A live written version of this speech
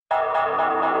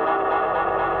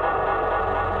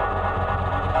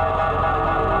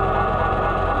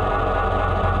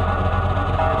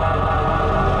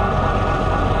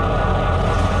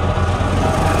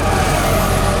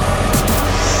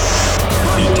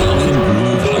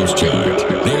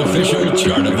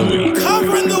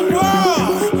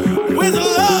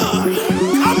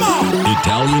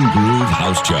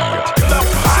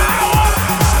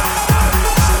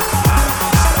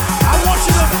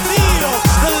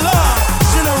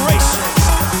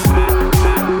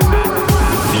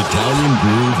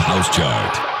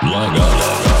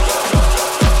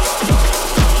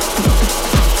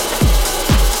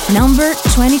Number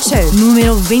 22,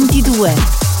 numero 22.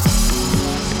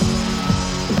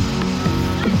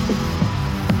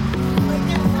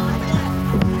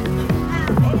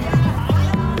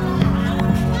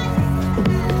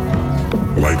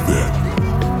 Like that.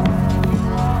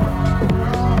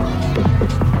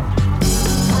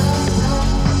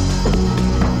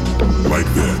 Like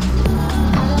that.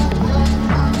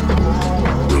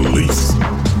 Release.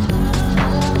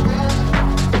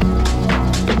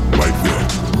 Like that.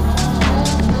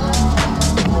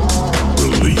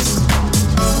 Release.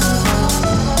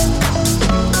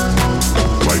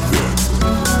 Like that.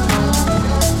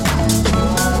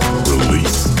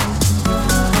 Release.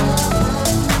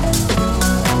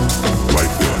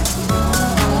 Like that.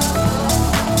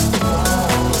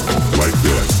 Like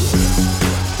that.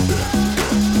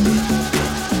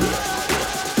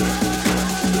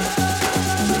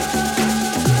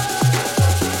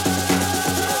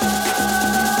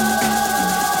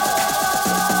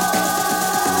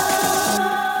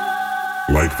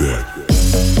 Like that.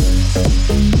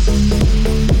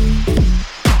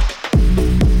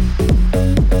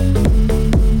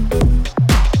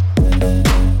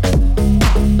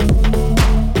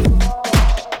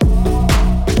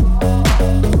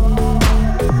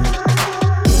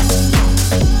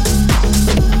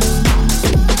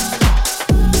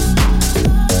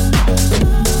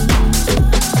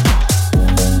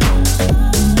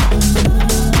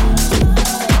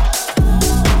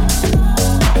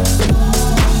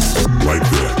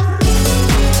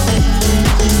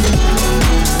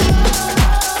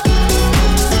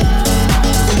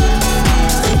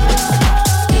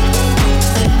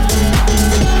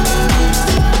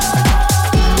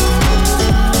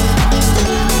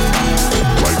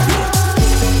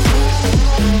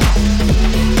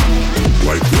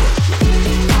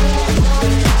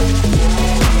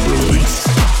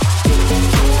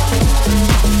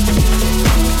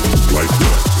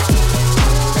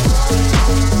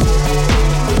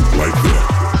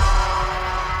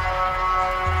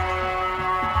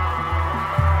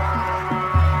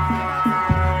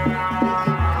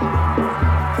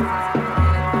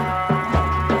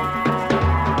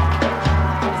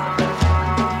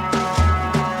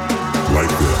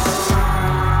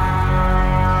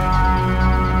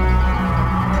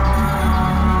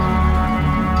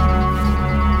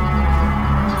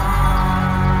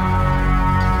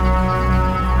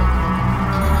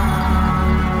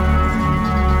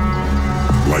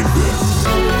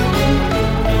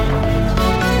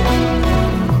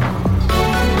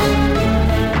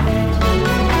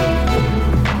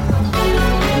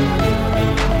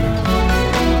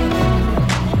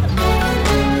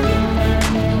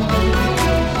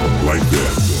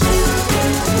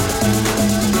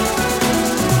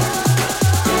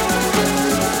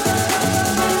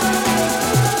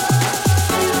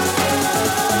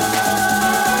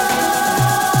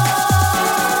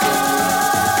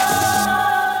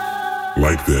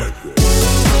 Like that.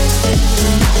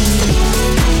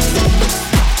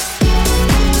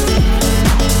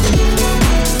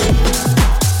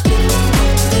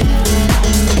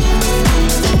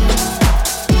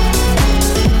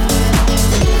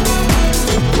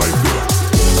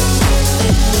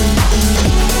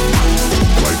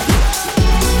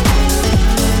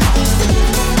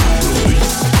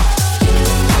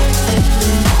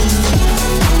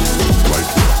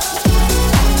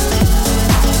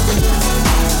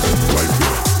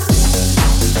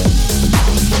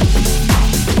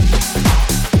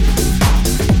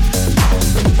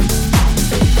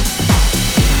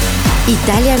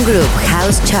 Italian Groove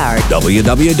House Chart.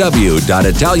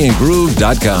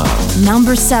 www.italiangroove.com.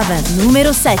 Number 7,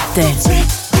 numero 7.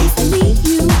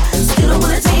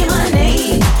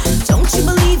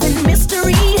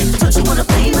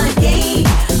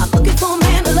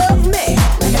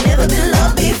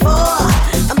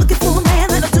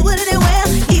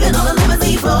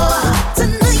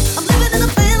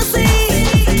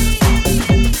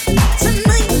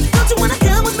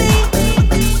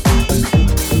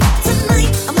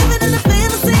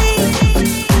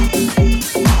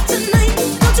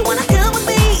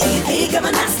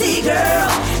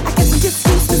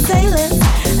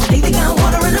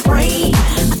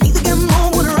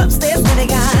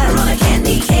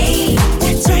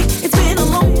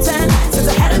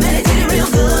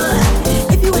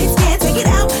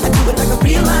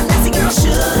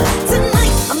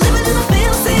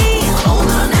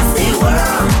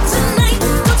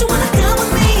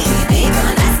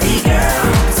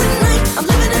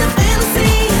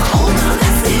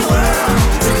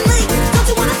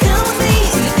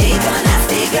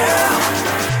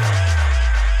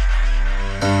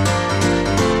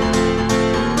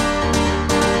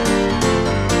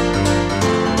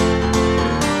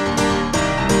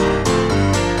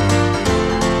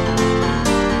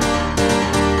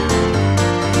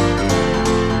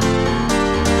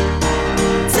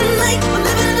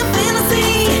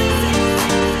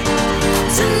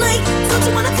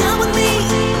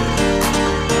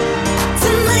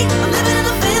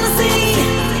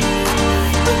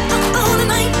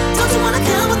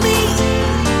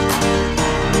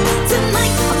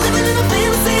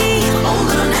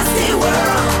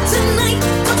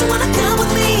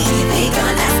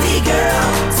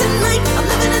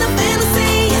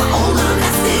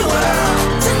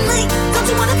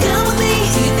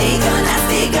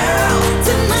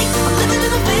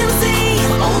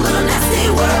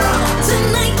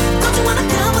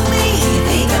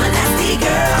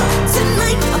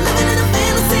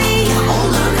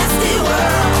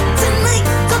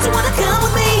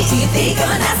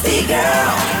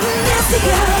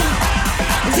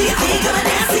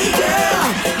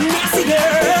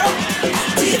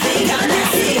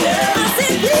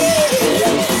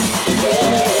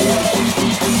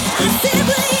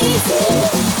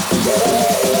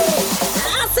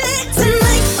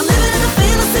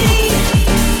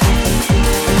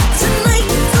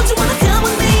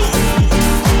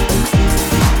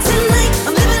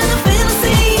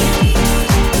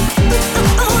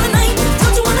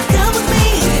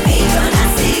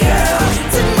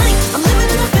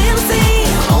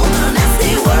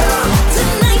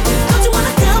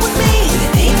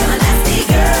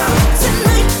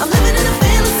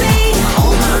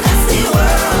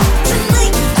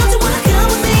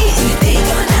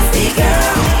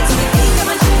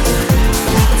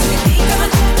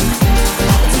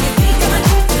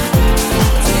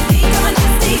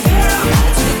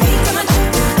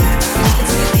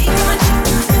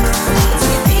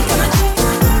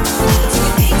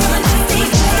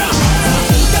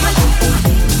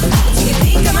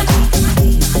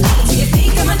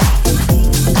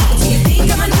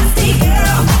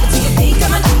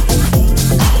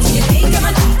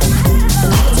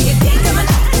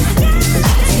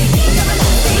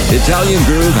 Italian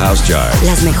Groove House Chart.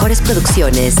 Las mejores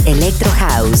producciones Electro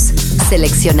House,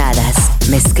 seleccionadas,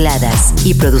 mezcladas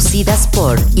y producidas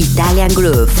por Italian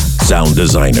Groove. Sound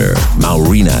designer,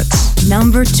 Maurinats.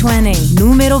 Number 20,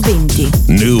 numero 20.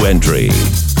 New entry.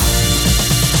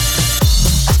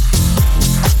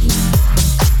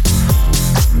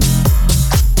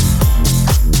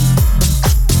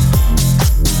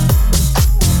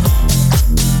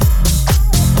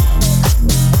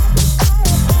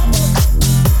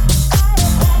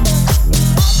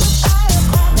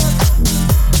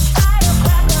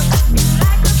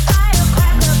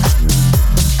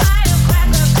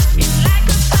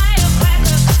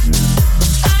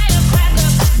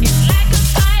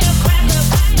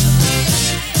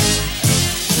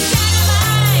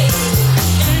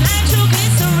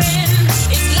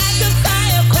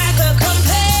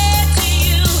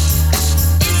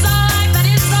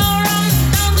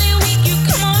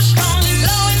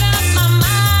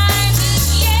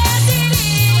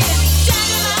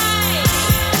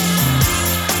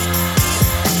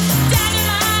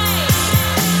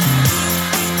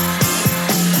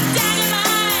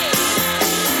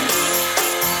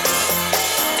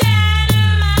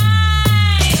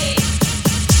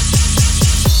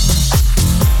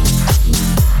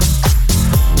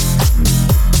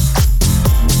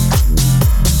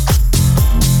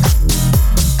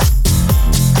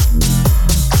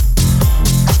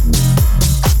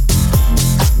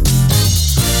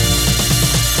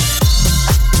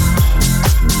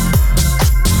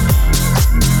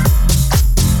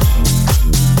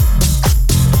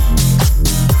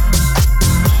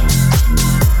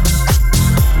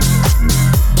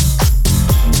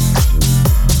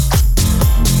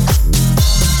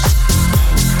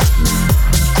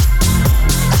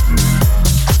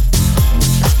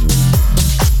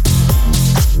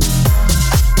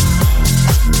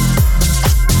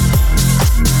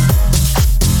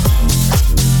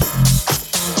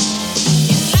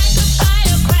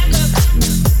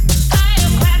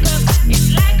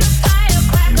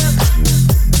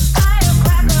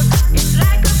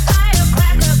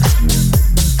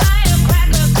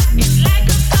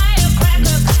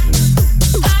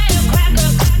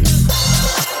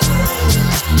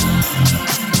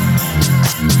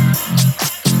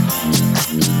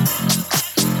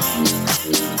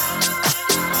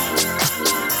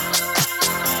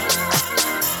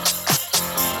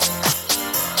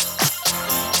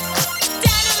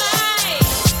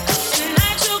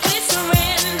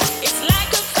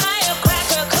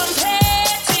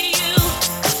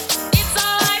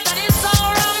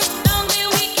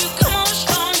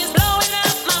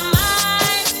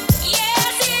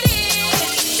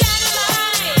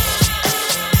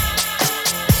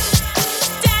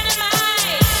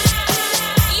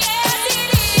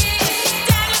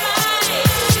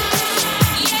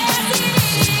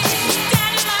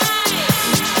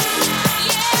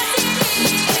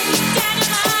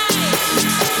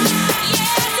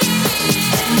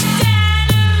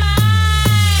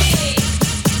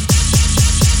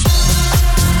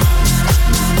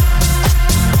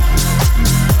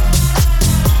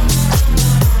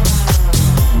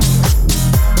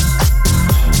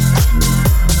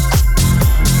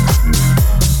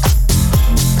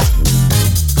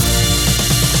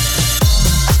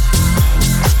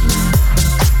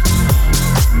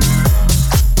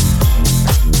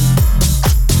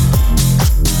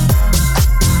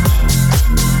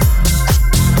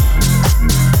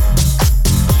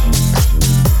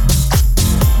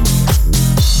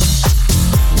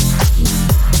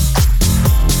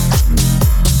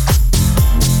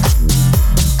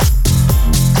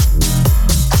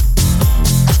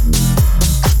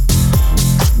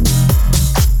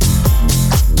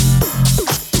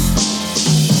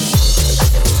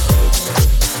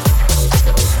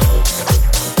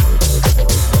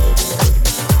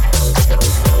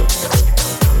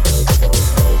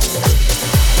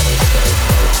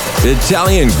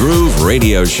 Italian Groove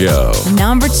Radio Show.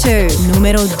 Number 2,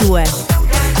 numero 2.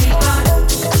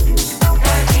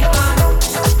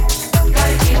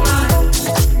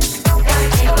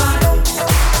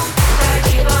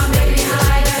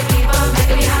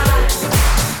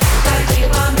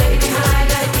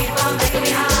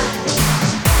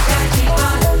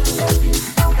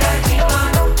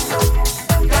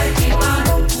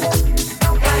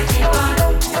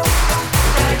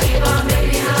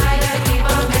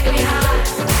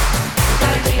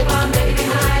 Keep on, baby,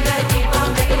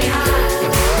 high.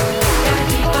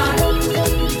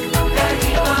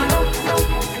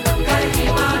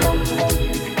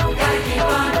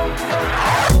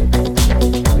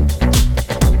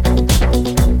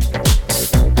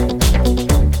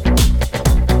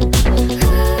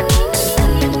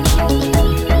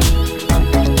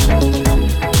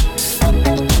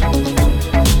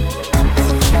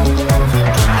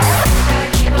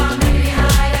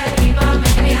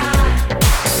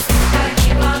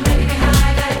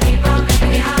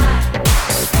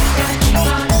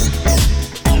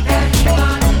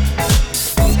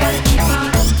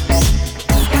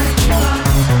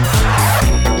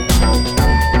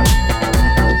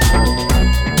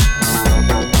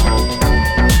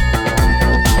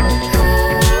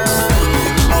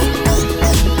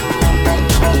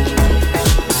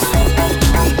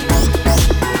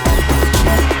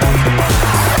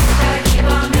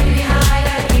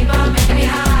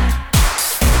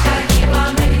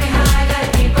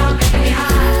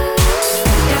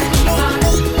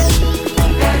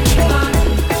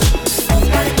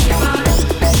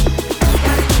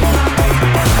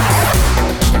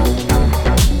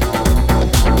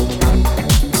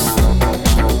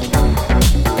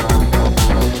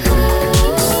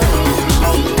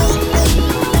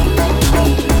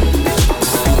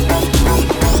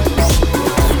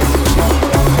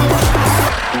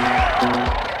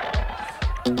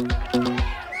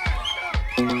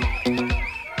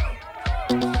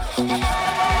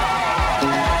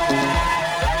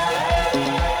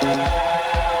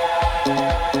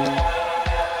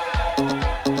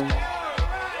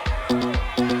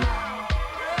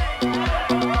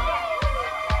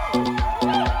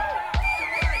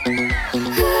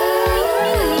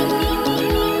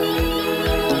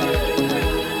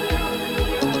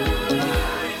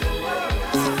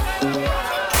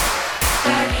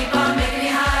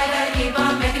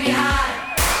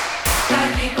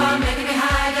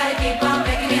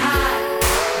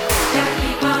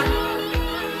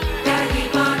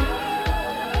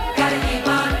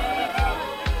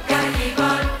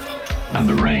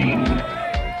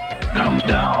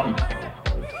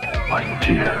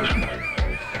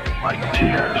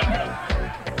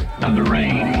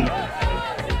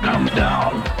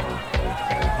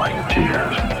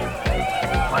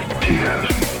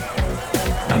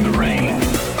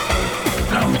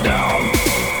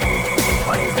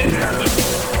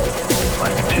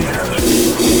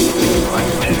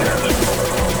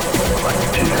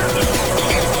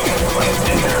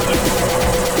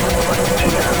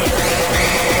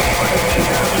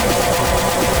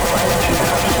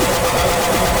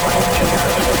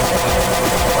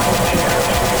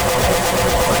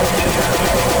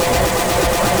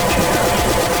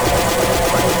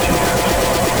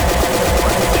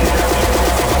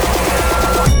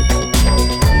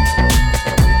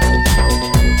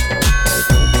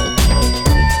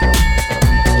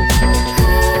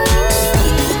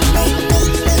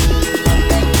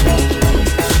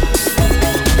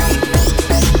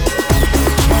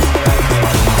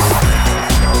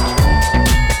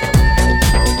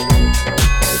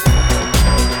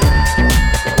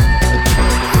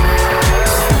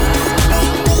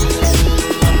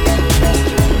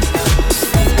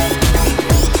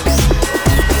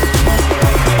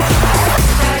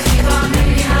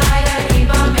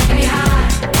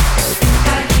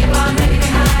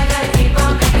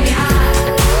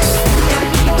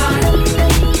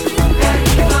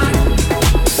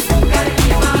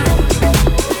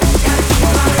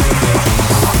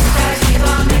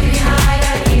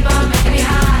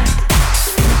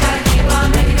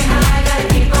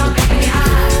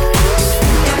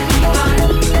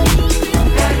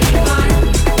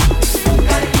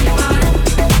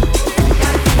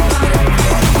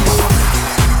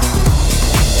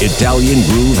 Italian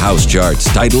Groove House Charts,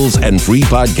 titles, and free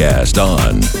podcast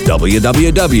on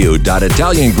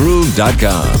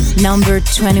www.italiangroove.com. Number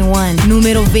 21,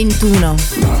 numero 21.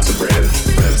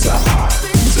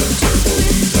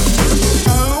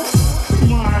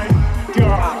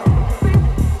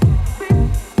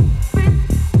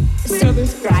 So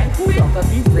this guy pulled up at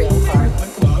me real hard in the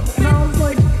club, and I was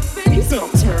like, he's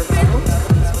on turbo.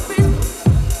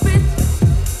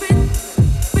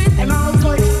 And I was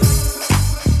like,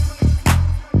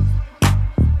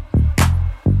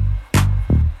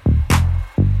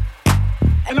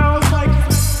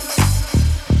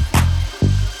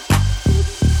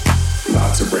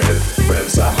 lots of red,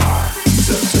 reds are hot,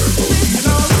 turbo. and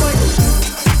I was like,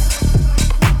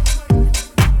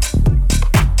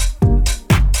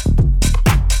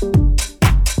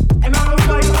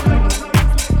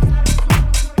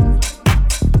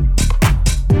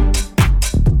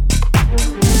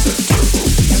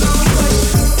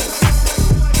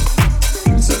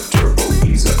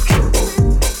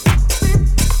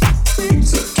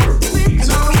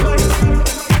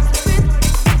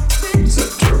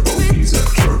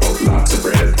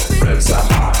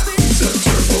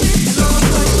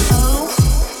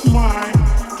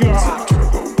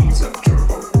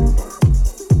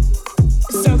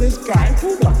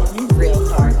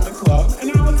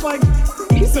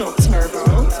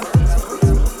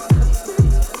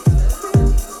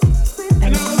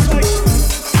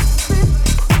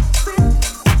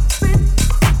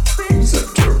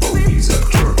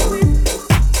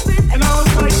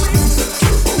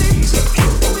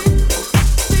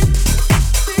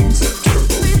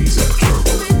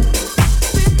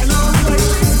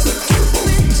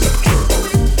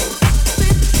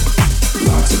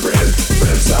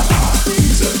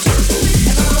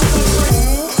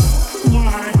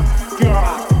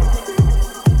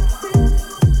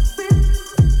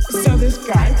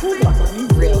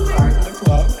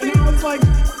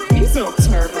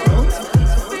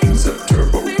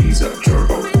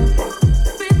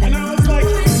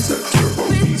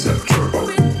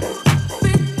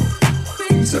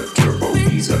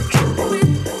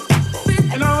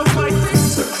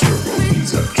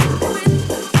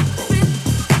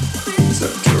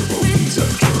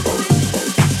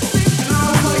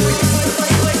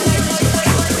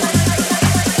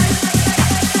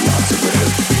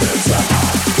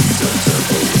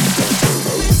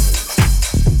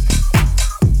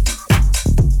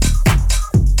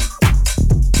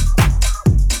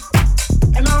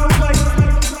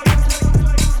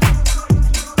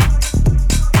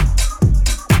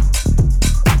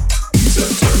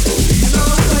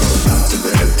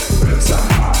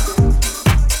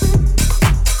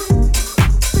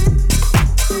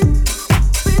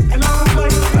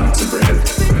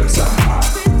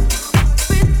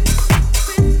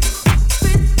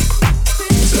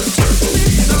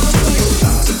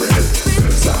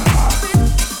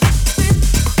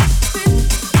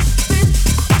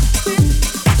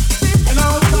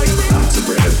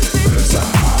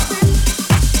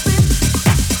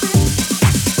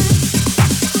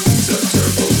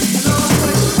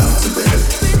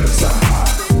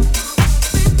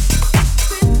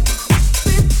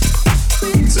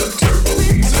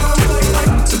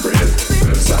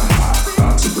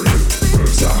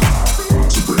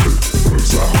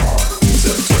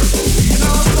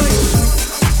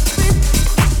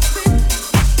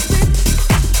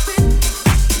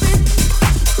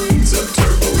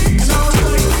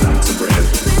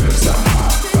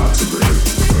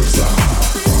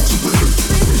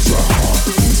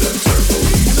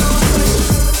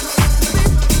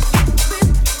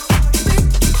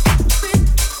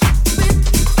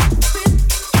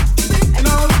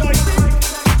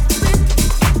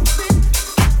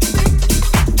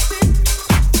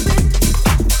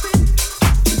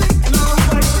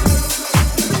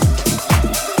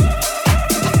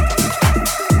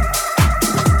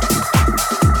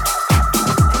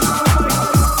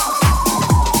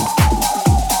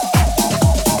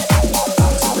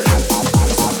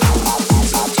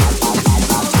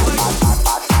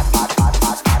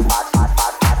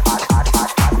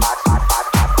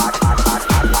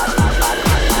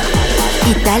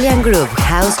 Italian Groove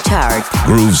House Chart.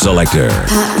 Groove Selector.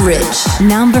 Pat Rich.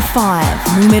 Number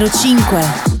 5, numero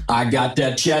 5. I got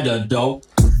that cheddar dope.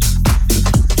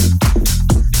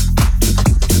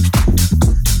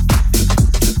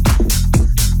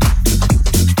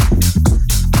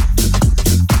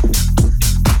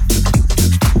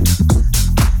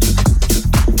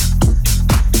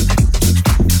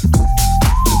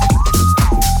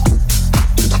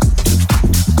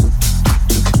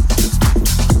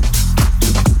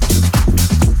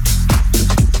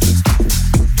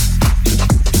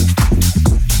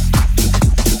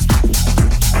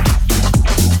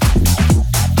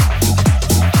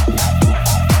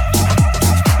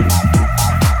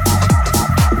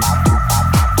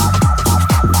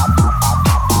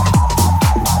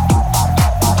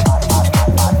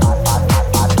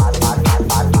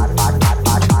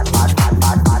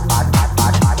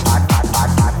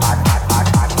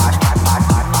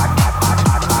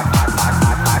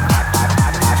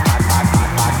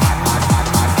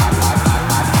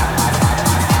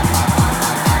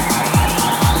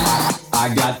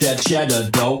 Cheddar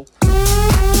dope.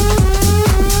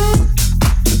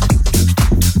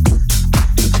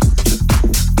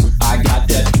 I got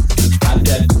that.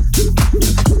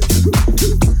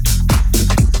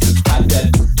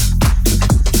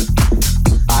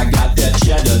 I got that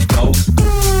cheddar dope.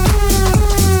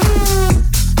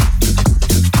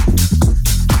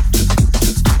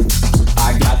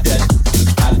 I got that.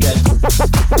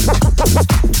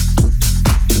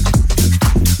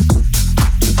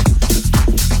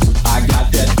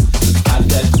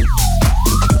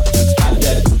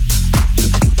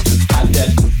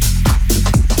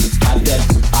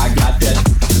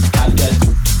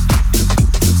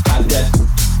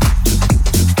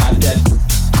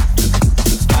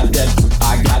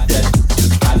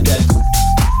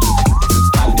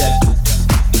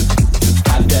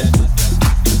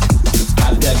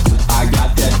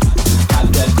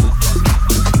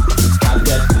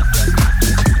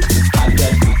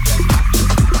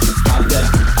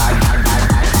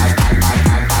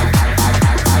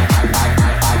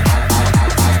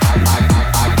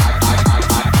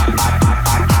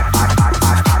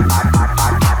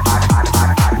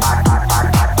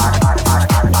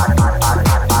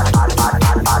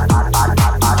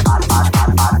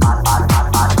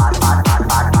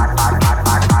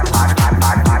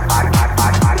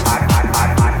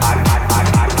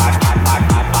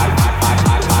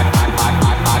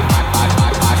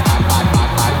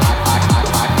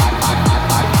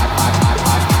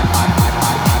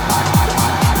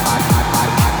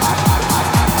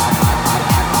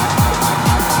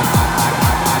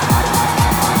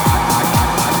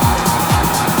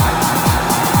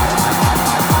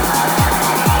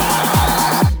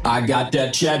 I got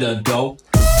that cheddar dope.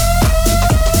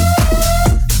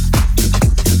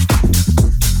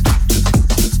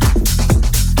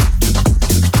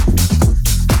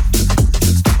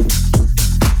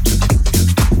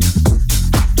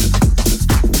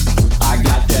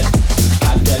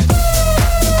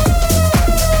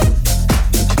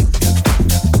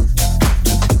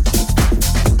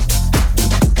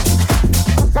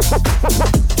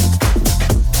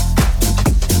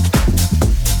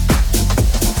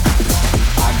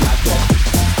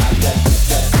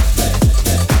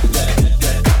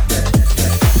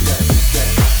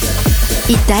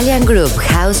 Italian Groove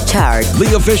House Chart.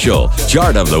 The official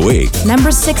chart of the week.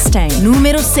 Number 16,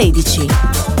 numero 16.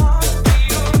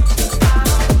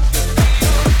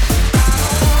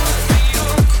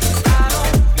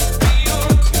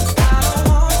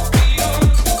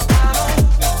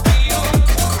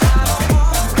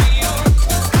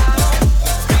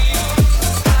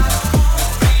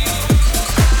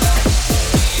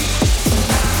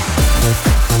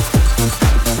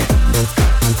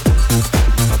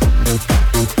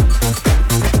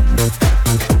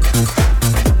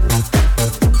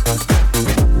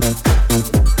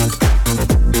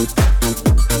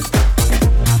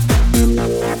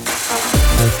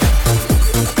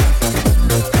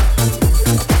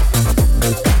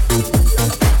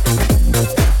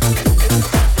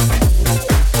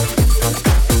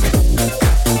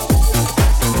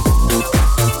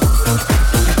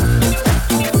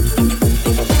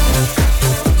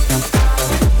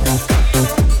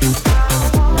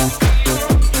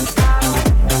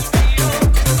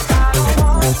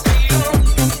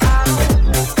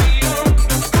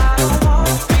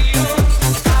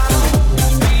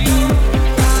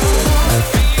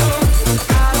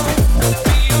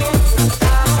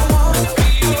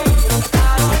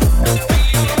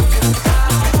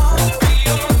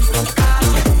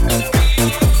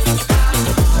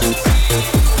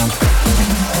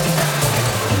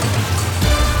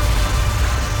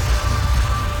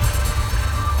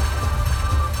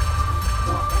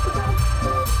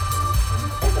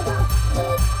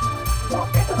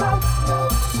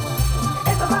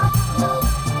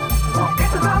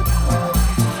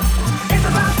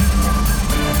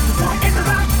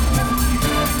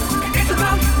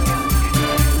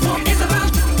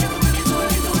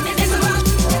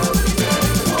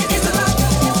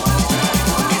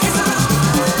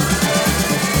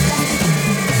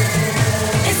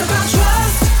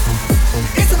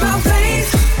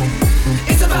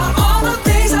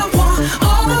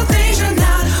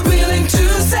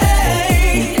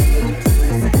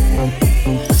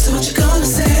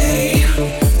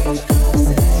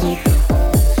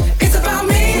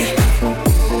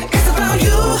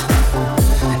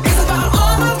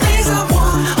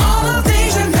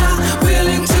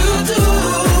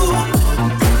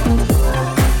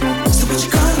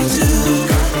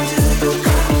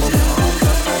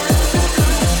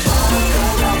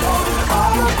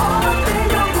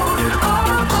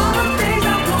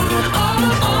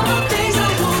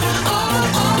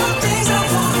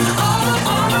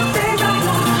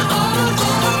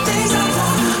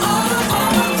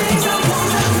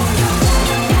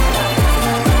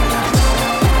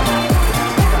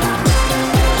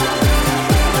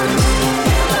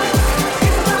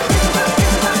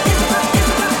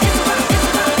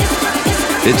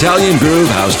 Italian Groove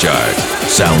House Chart.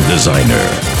 Sound designer,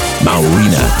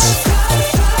 Maurinats.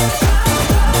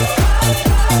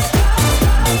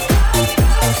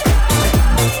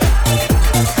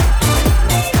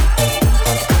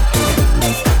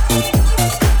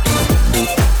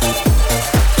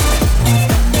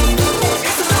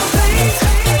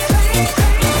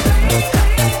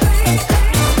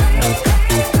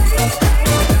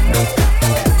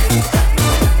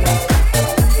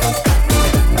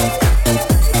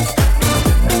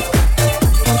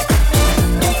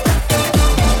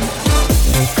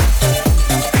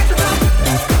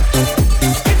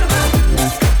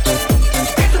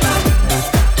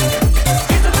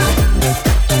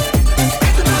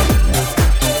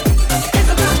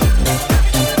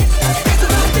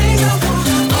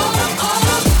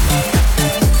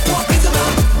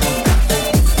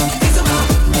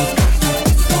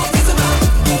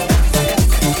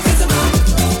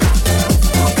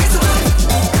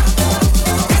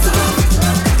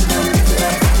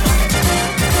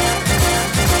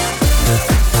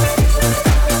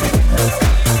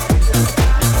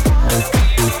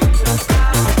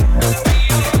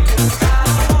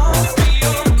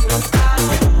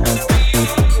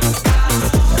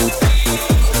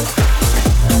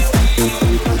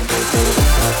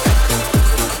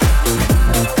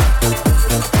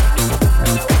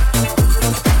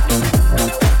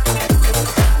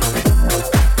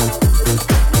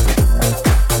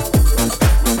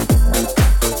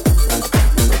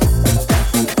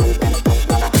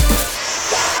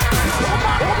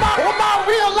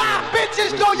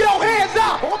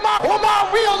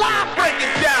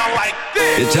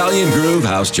 Italian Groove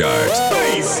House Chart.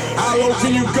 How low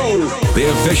can you go? The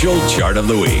official chart of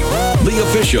the week. The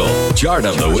official chart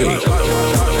of the week.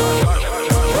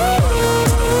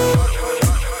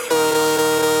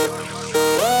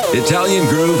 Italian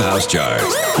Groove House Chart.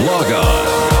 Log on.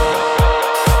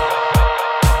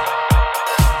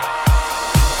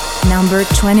 Number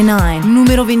 29,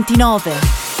 numero 29.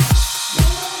 Put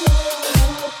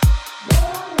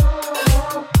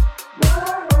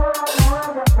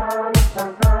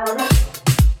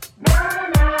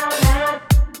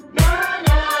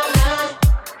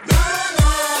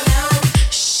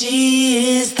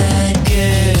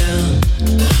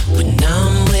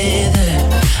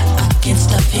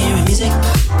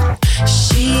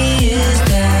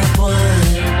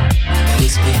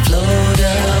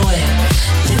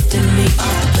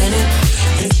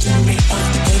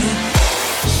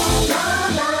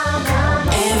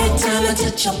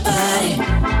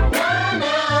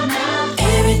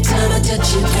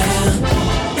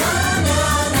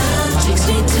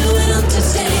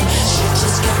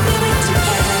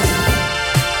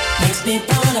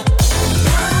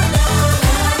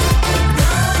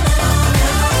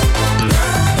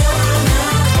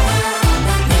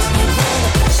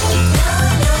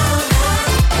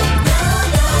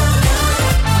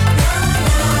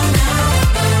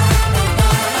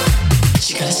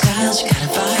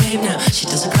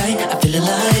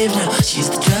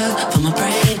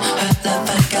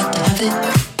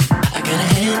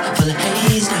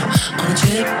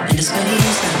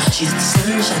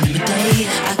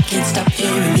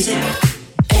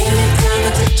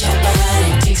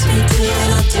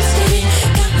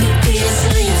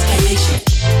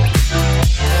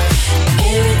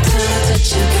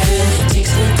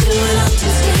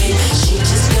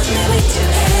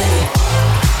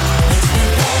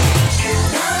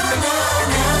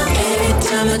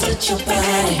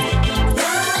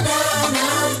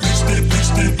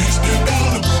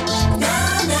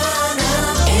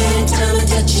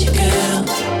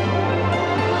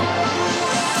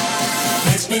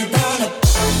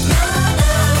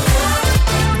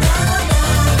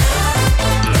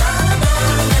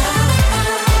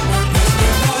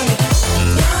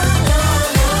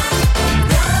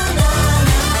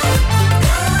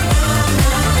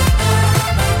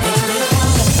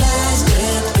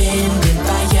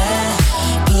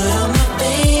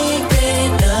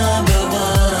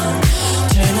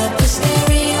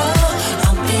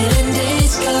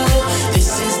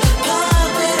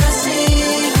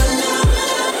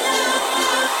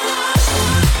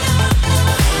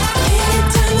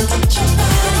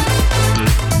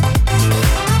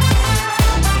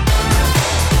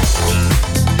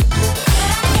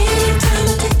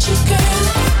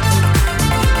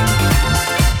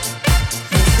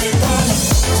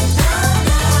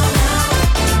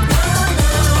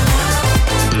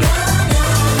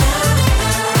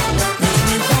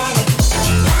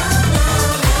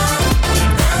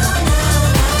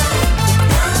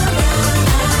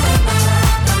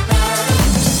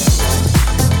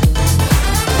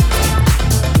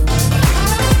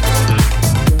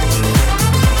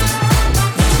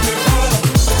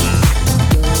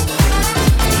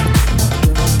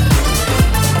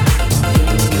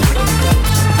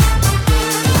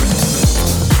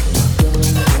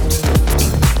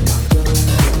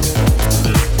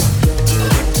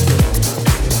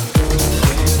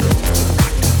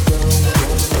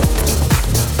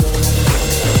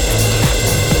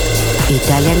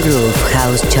Groove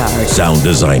House Chart. Sound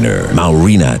designer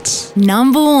Maurinats.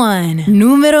 Number 1.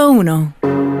 Numero 1.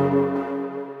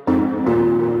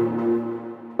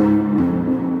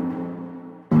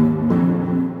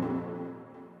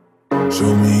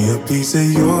 Show me a piece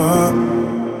of your heart.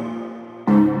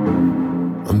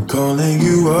 I'm calling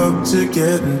you up to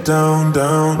getting down,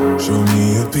 down. Show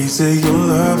me a piece of your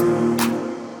love.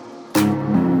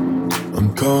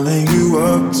 I'm calling you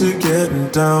up to getting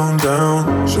down,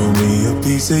 down. Show me a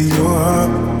piece of your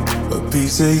heart, a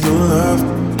piece of your love.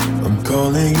 I'm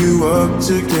calling you up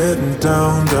to getting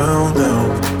down, down,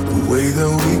 down. The way that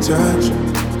we touch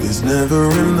is never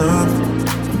enough.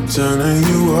 Turning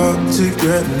you up to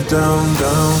getting down,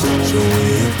 down. Show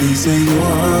me a piece of your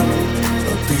heart,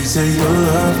 a piece of your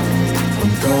love.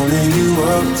 I'm calling you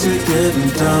up to getting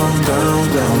down, down,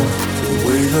 down. The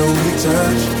way that we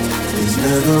touch is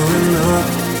never enough.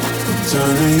 I'm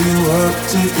turning you up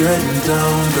to getting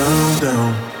down, down, down.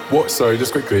 What? Sorry,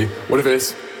 just quickly. What if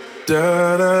it's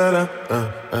Da da da,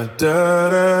 da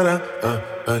da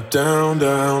da, down,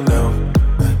 down, down.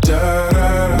 Da da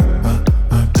da.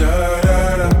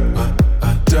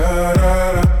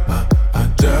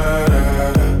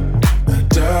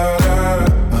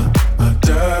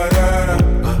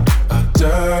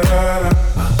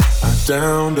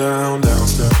 Down, down, down,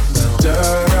 down, da da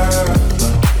da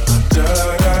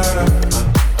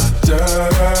da da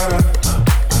da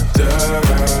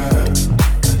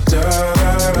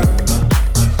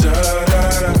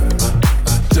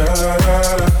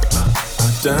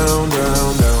down,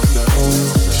 down, down, down.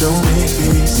 Show me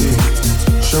easy,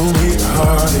 show me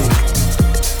hardy.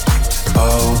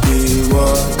 I'll be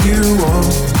what you want,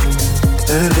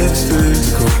 and it's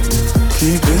physical.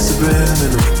 Keep it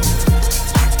subliminal.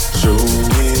 Show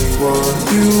me what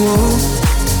you want.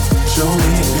 Show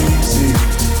me easy.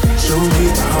 Show me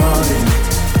hardy.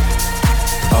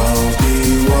 I'll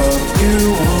be what you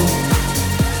want.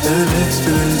 And it's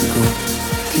physical.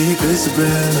 Keep it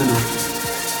subliminal.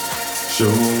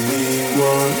 Show me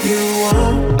what you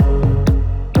want.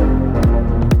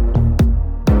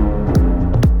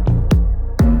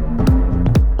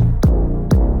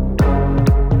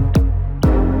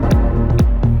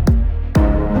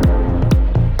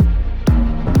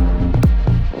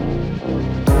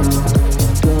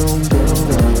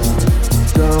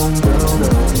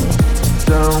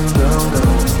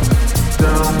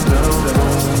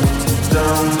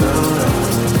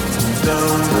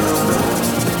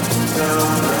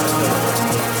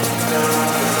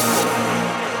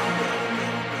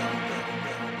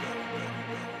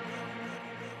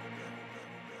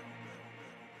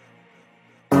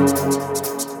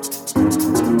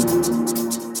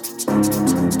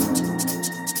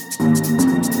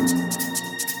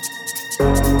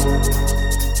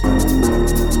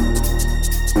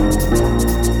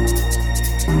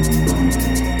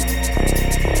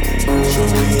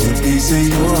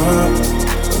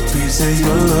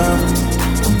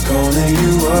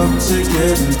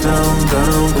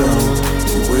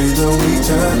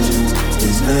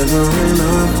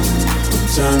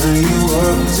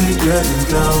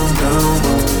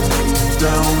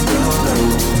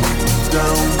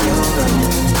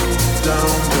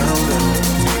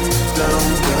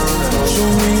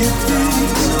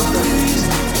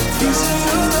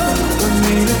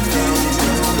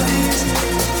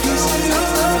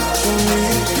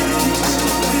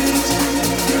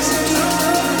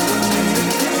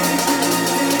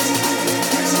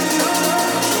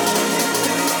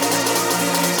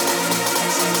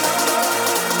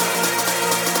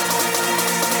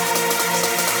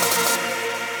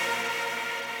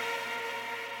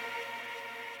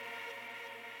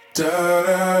 Down,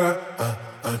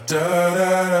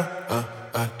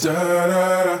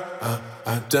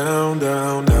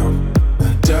 down, down.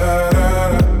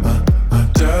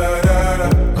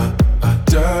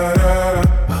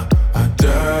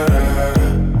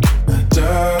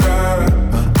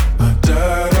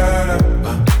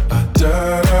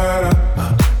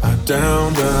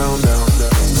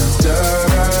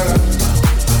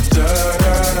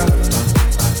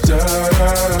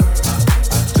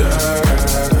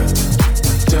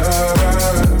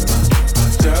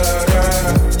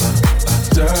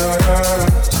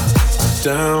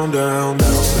 Down, down,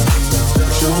 down.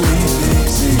 Show me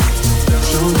easy,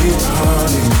 show me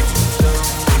hardy.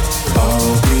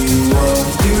 I'll be what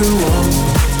you want,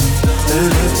 and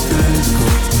it's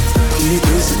physical. Keep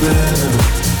it subliminal.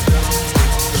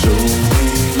 Show me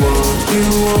what you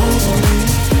want.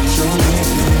 Show me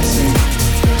easy,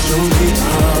 show me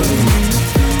hardy.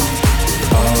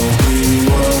 I'll be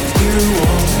what you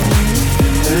want,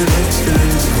 and it's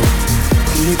physical.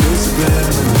 Keep it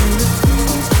subliminal.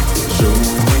 Show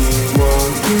me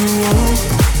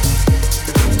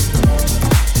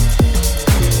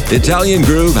Italian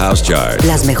Groove House Chart.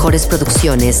 Las mejores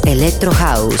producciones Electro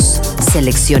House,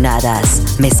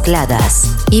 seleccionadas, mezcladas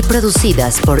y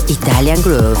producidas por Italian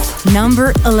Groove.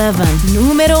 Number 11.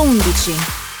 Numero 11.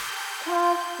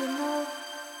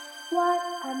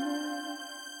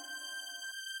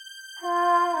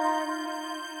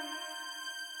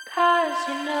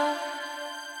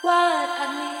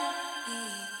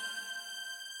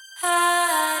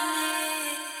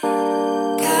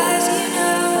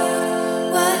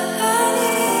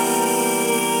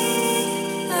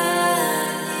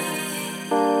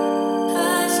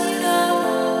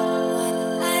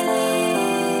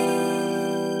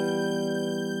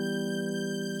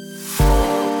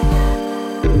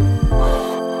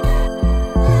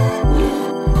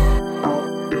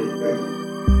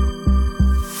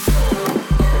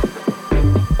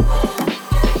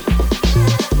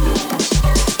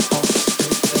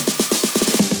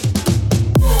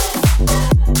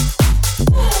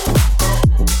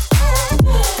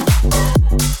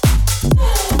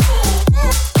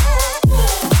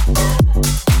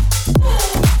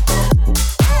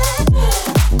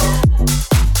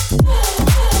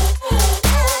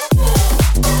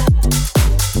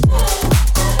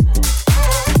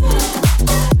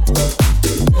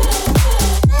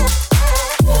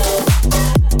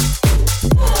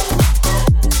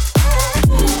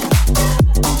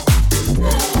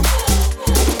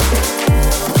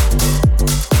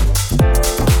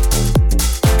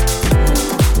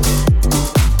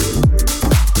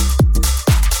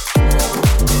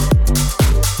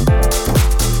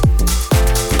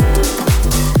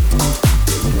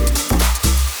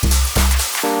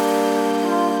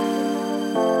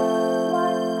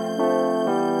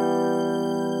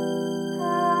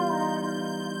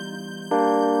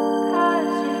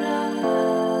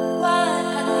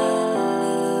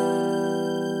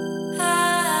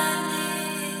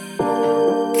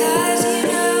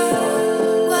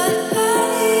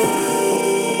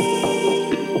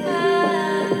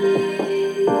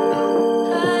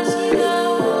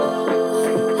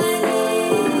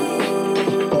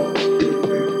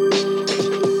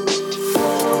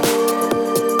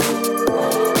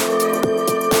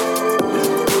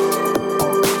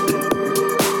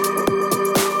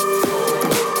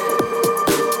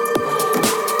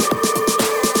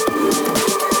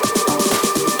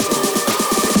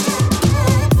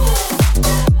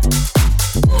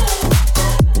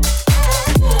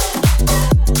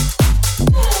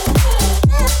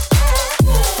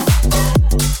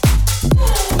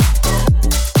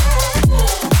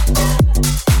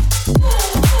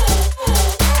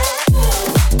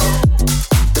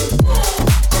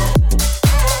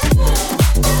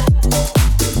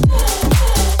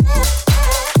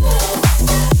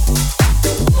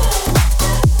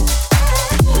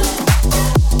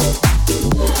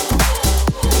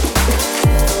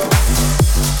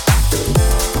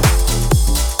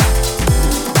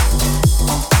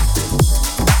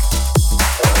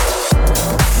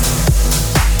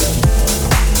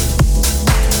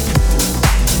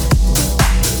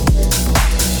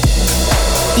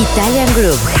 Italian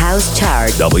Groove House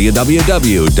Chart.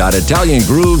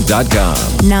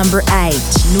 www.italiangroove.com. Number 8.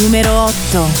 Numero 8.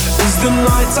 As the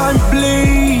nighttime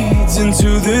bleeds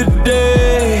into the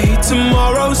day,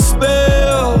 tomorrow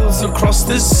spills across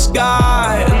the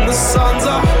sky, and the suns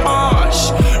are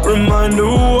harsh. Reminder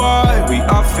why we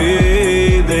are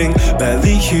feeling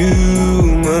barely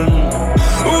human.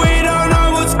 We don't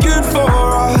know what's good for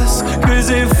us, 'cause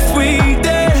if we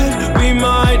did, we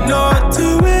might not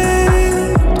do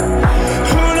it.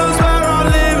 Who knows where our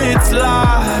limits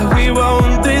lie? We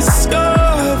won't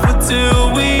discover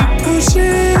till we push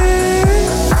it.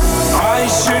 I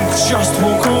should just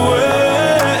walk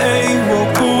away,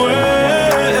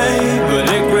 but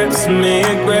it grips me,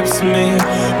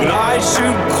 but I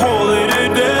should call it a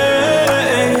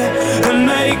day and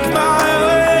make my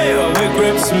way. Oh, it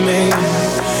grips me,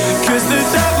 'cause the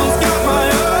devil's got my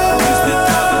arms,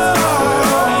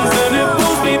 and it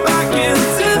pulls me back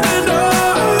into the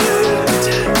night.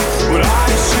 But I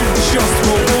should just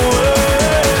walk away.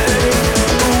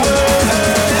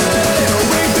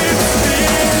 We've been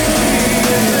singing,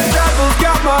 and the devil's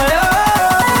got my arms.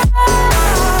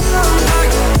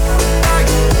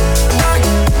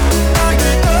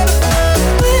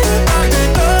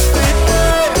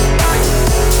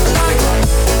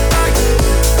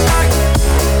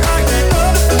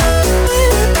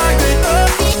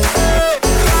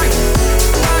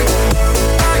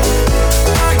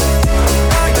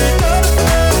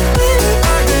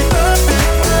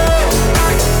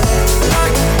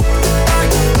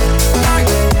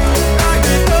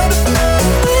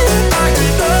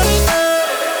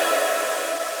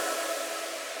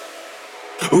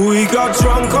 got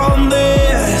drunk on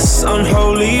this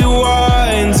unholy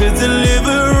wine to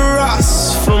deliver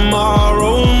us from our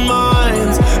own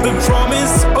minds. The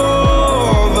promise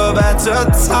of a better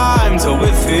time till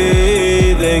we're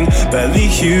feeling barely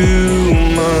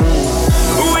human.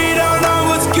 We don't know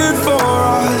what's good for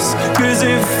us, 'cause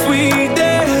if we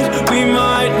did, we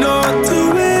might not do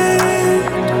it.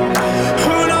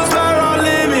 Who knows where our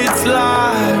limits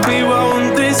lie? We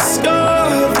won't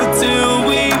discover till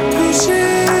we push it.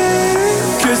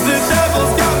 'Cause the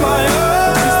devil's got my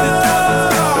arms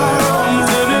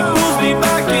and it pulls me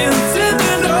back into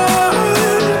the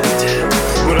night.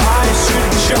 But I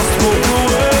should just walk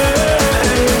away,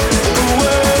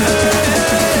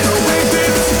 away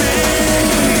from me.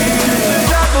 The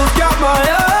devil's got my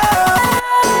arms.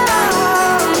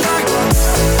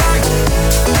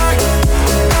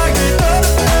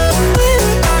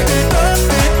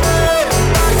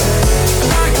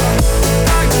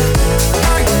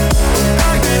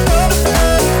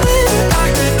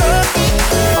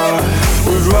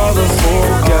 Would rather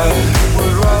forget,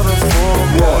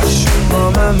 wash my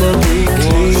memory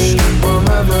clean.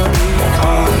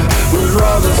 I would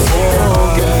rather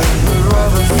forget,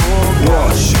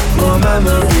 wash my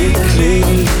memory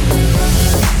clean.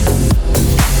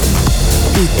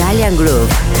 Italian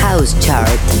Groove House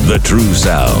Chart. The true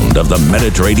sound of the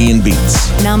Mediterranean beats.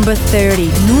 Number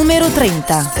 30, numero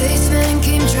 30. Spaceman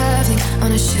came traveling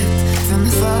on a ship from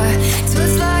afar. It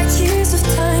was like years of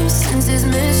time since his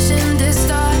mission did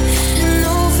start. And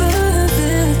over the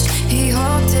village, he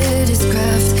halted his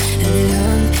craft, and it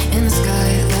hung in the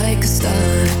sky like a star.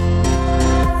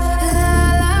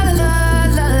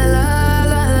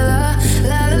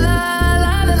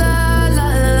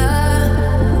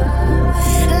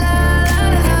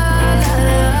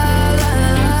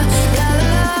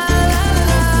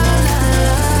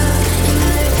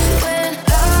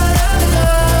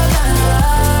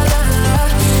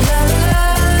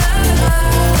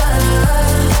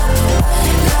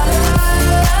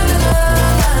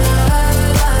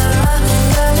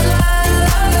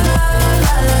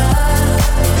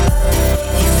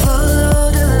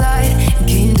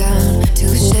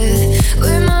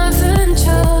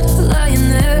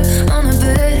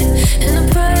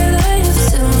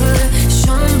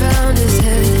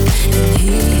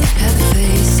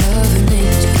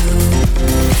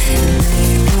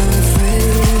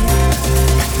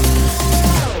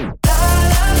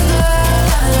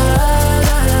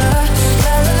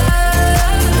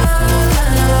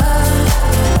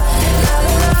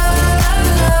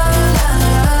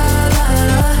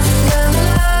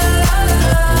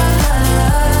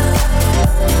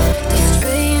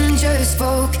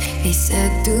 He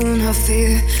said, do not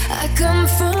fear, I come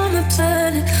from a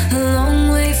planet a long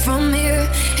way from here,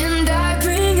 and I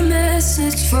bring a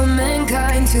message for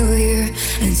mankind to hear.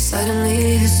 And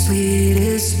suddenly the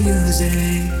sweetest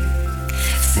music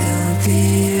filled the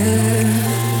air,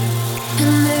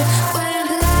 and it went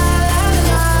la la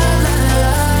la la la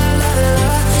la la la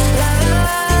la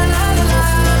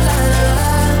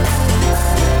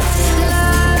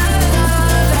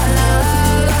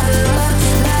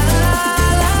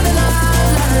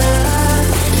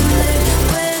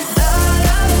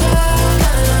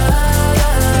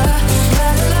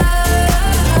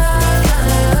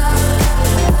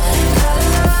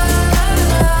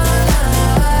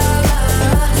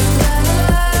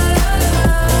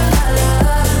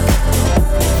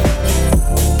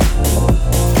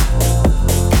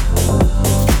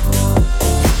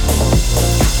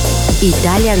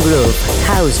Italian Groove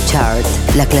House Chart.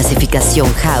 La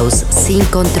clasificación house sin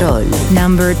control.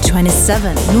 Number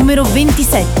 27, numero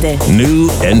 27. New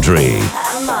entry.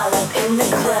 I'm all up in the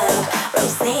club,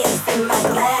 rosés in my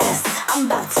glass. I'm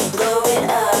about to blow it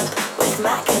up with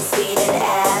my conceited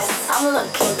ass. I'm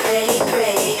looking pretty,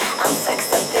 pretty. I'm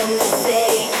sexed up in the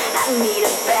city. I need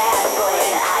a bad boy,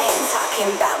 and I ain't talking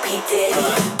about P.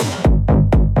 Diddy.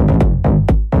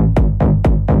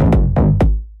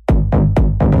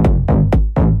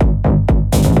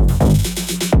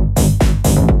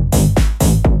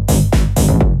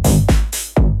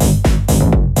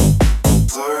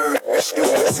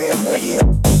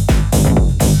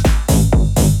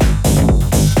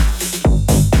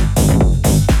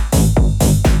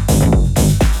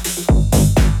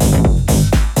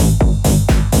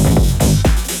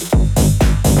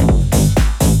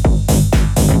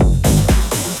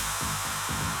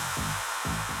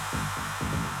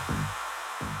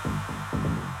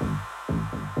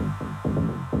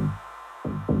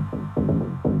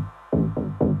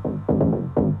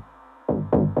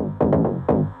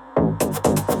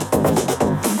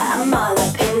 I'm all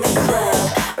up in the club,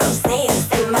 rosés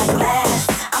in my glass.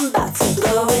 I'm about to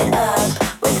blow it up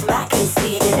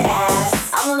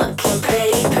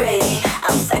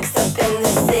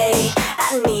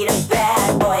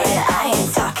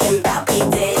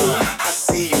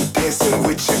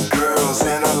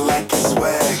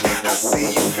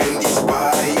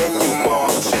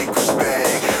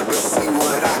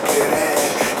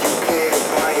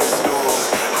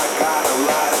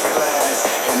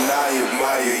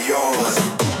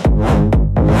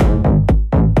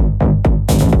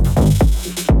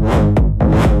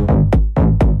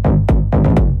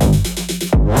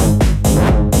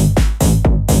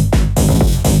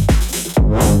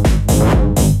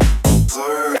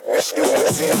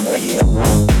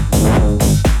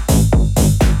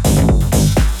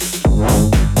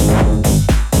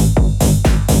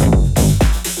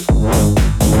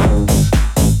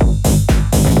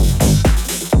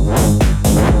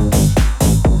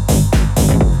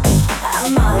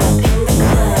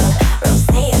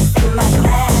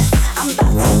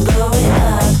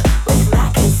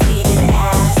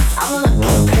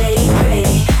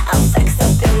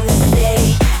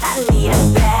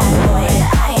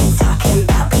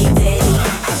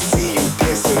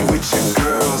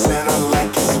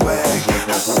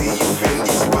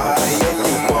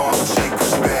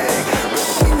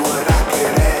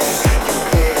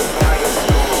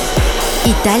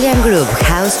Italian Groove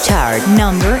House Chart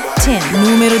Number 10,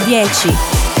 numero 10.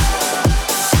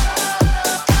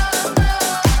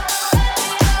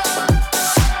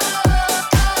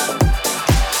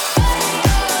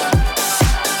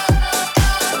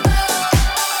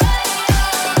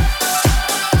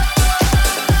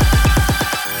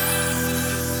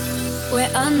 We're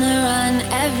on the run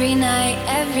every night,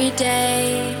 every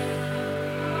day.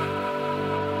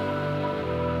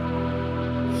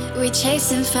 We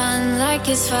chasing fun like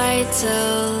it's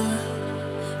vital.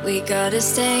 We gotta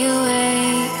stay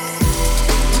awake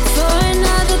for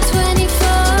another 24.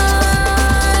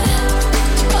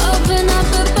 Open up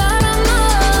a bottom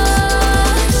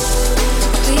up.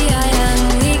 We are young,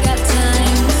 we got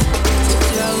time to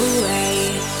throw away.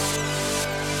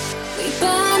 We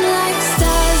burn like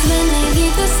stars when they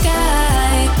leave the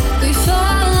sky. We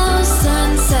follow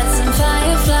sunsets and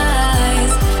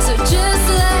fireflies. So just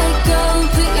let go,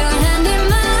 put your hand in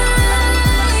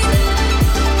mine.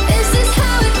 This is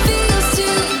how it feels to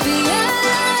be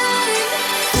alive.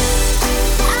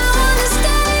 I wanna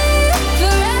stay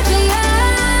forever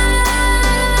young.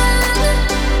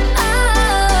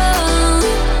 Oh,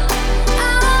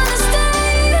 I wanna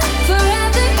stay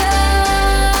forever young.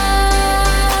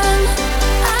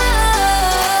 Oh,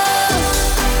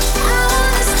 I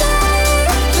wanna stay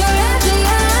forever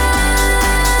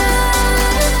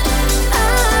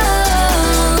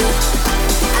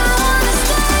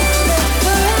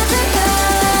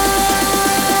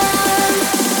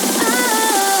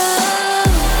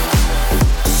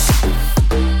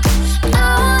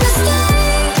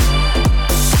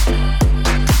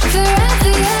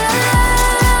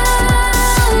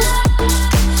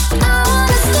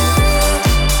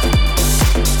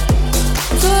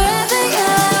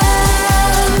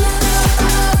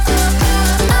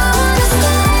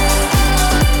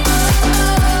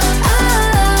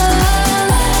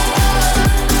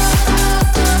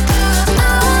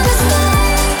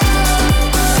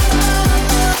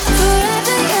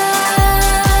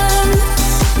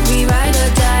We ride or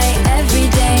die every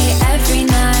day, every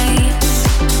night.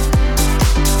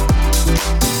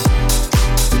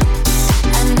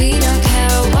 And we don't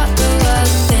care what the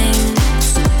world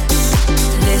thinks.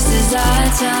 This is our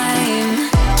time.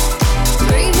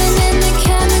 Breathing in the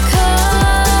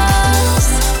chemicals.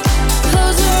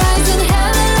 Close your eyes and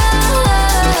have a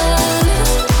love.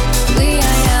 We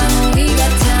are young, we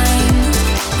got time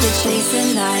to chase the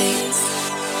lights.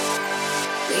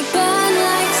 We burn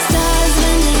like stars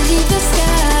when they leave the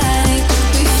sky.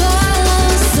 We follow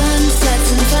sunsets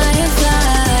and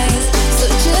fireflies. So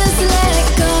just let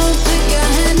go, put your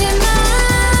hand in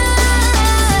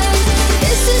mine.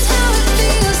 This is how it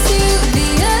feels to be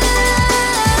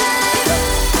alive.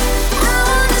 I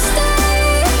wanna stay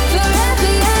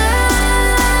forever young.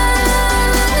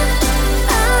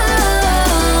 Oh,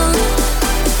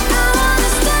 I wanna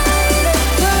stay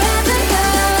forever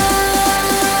young.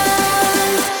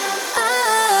 Oh,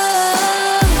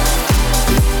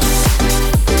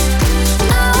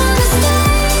 I wanna stay forever young. I wanna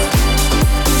stay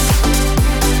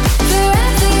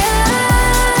forever young.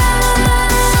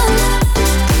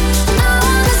 I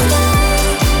wanna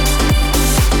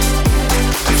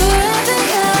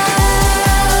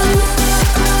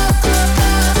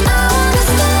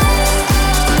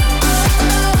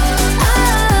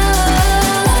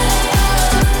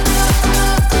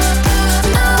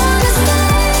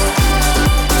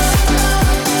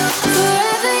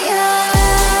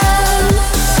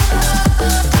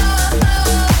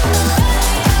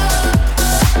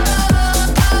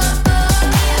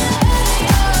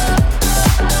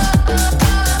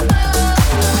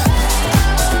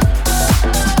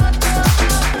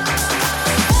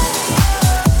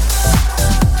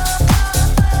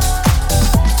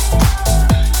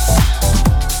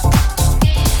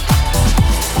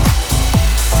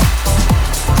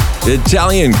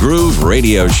Italian Groove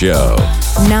Radio Show.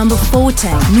 Number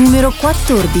 14, numero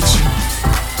 14.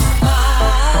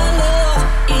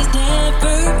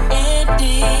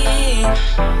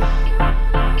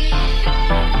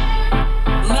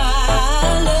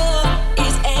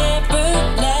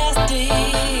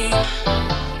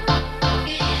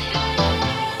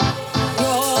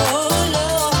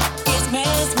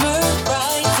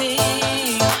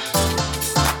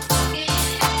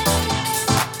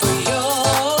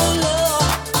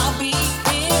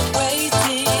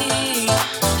 waiting.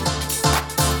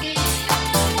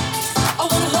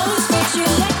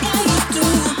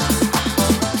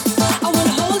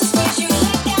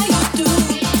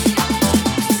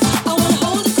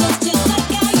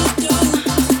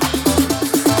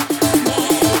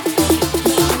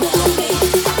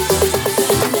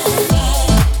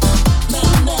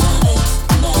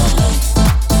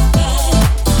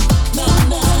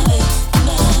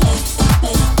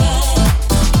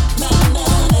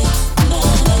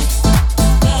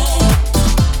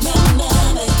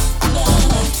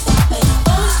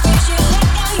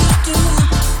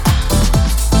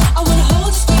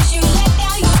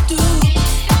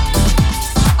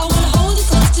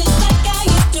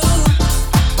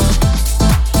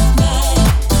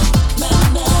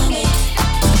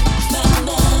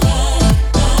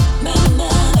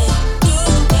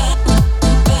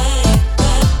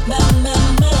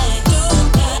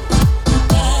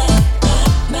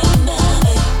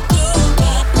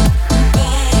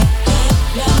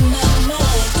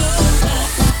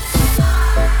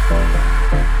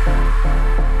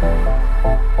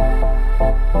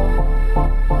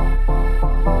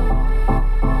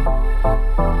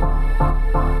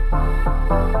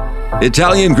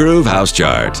 Italian Groove House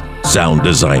Chart. Sound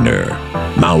designer,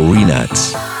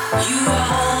 Maurinats. You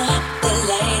are the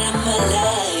light of my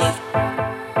life.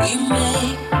 You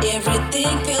make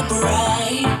everything feel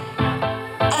bright.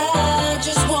 I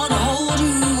just wanna hold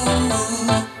you.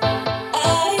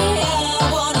 I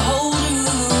wanna hold you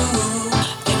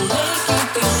and make you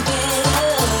feel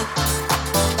better.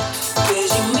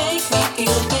 'Cause you make me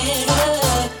feel better.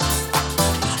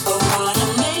 I wanna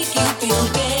make you feel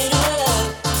better.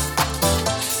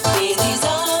 In these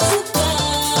arms of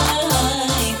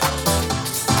mine,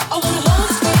 I wanna hold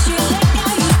the space you like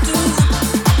how you do.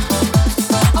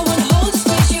 I wanna hold the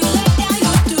space you like how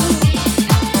you do.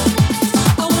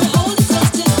 I wanna hold it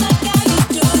close just like how you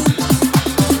do.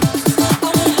 I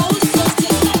wanna hold it close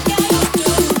just like how you do.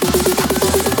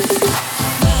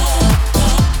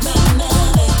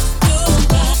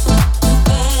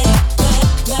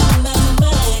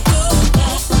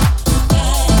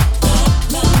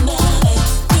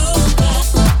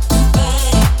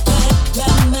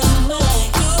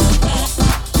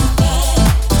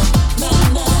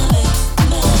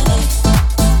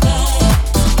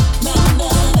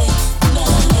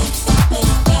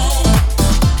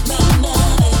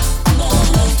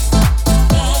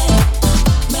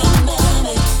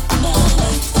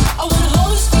 I wanna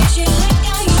hold the space you like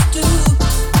how you do.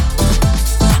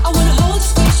 I wanna hold the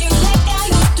space you like how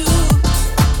you do.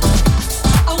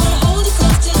 I wanna hold it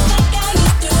close just like how you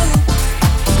do.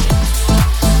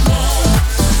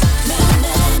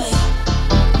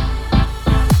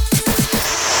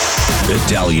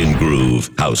 Italian Groove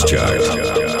House Chart.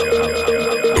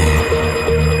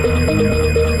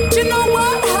 You know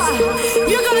what?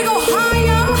 You're gonna go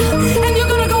higher, and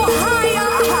you're gonna go higher,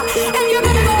 and you're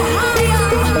gonna go higher,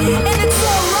 and it's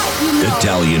alright, you know.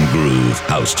 Italian Groove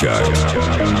House Chart. You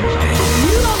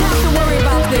don't have to worry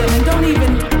about them, and don't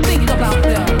even think about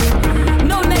them.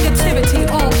 No negativity,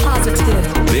 all positive.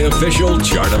 The official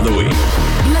chart of the week.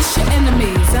 Bless your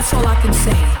enemies, that's all I can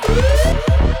say.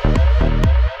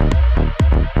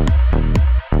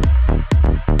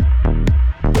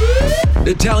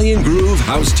 Italian Groove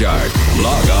House Chart.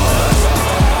 Log on.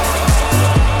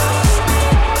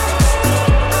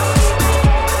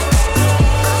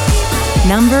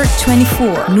 Number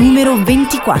 24, numero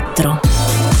 24.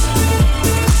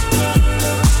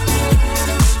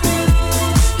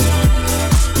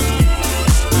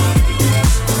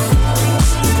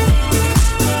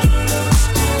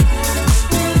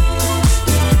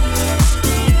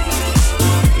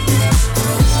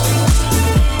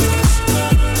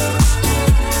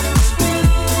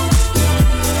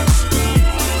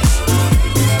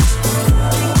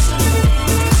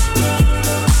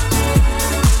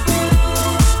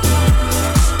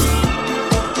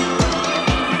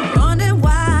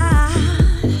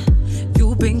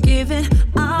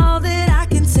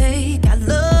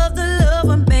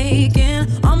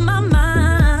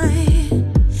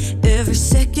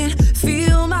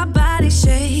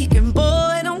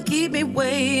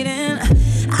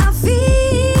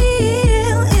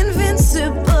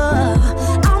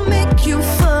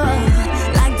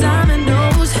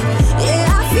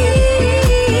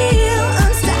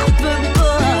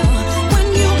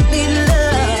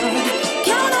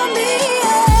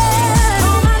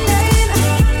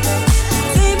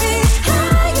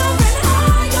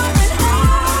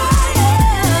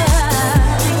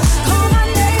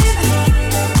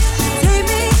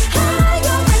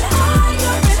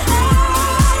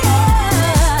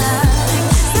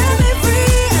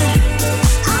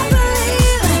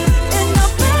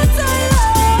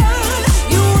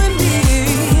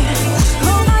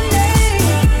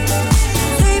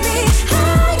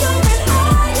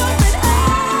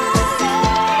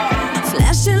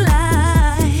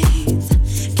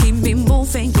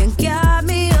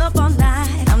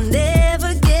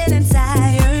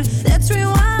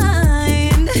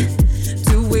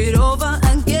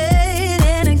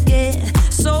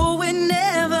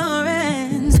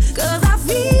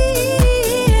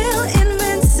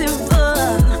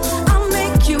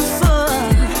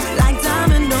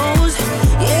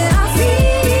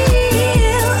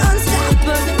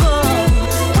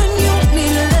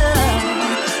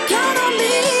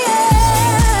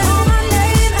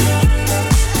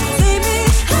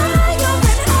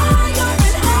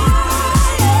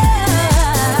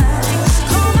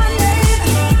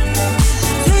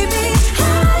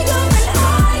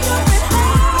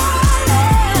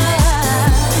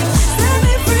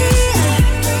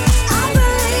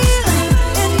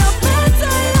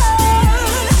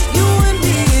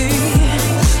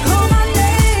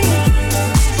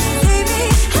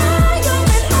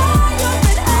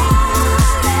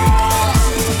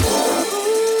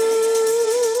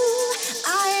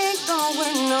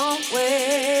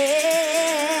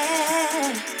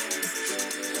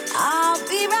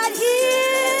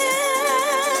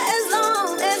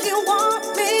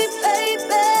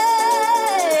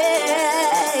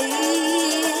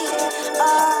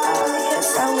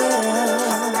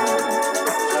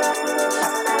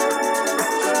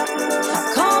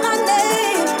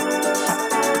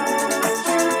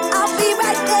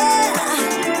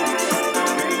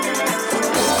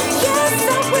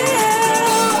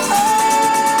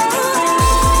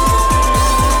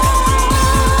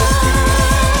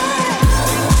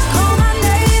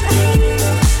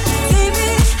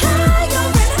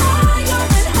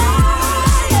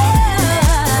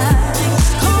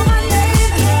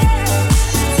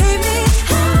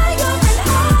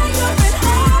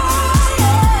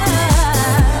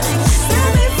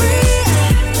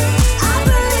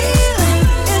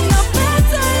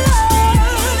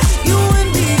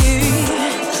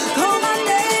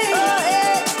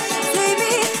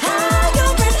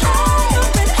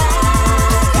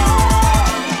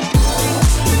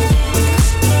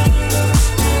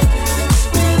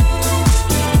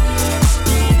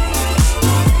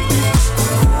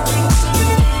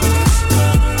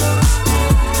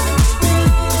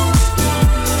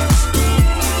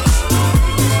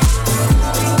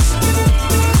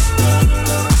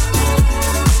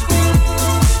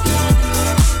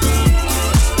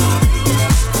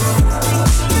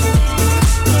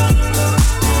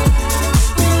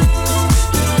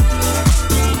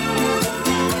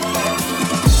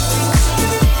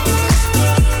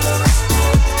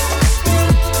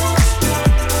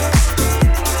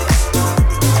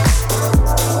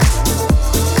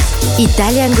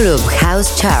 Italian Groove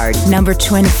House Chart. Number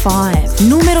 25.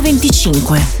 Numero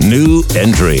 25. New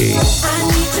entry.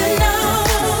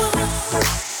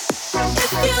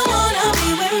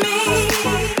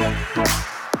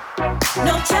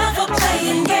 No time for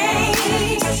playing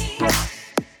games.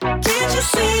 Can't you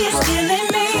see it's killing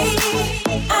me?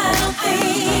 I don't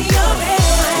think you're ready.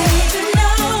 I need to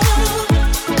know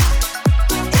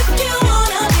if you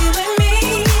wanna be with me.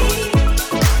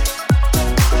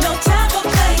 No time for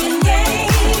playing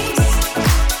games.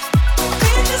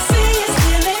 Can't you see it's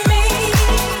killing me?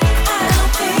 I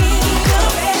don't think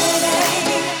you're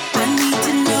ready. I need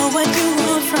to know what you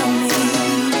want from me.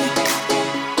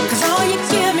 'Cause all you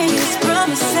give me is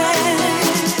promises.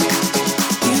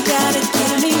 You gotta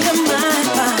give me your mind,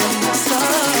 body, and soul.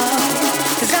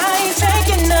 'Cause I ain't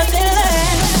taking nothing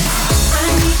less. I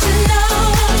need to know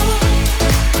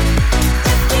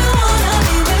if you wanna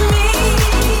be with me.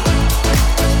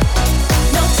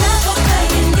 No time for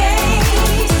playing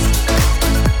games.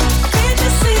 Can't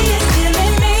you see it's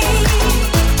killing me?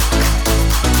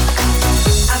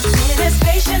 I've been as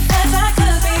patient as I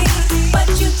could be, but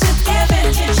you took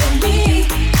advantage of me.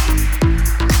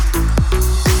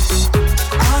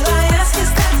 All I ask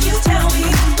is that you tell me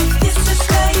this is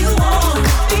where you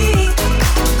wanna be.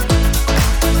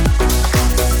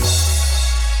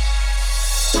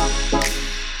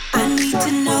 I need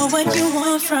to know what you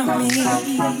want from me.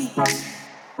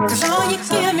 'Cause all you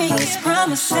give me is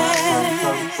promises.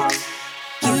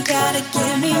 You gotta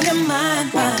give me your mind,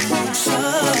 body, and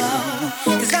soul.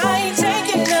 'Cause I ain't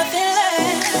taking nothing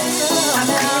less.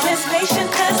 I've been as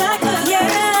patient as I could,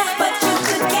 yeah, but you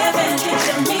took advantage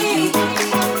of me,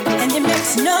 and it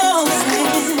makes no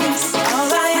sense. All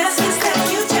I ask is that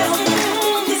you tell me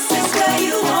this is where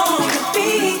you wanna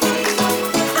be.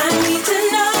 I need to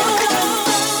know.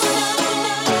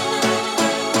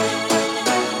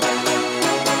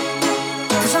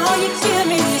 'Cause all you give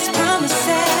me is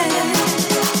promises.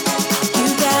 You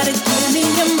gotta give me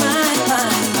your mind,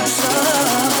 body, and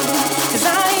soul. 'Cause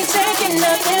I ain't taking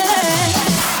nothing less.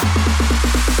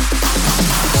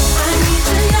 I need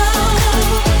to know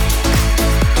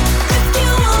if you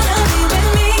wanna be with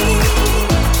me.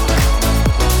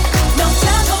 No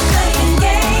time for playing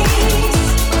games.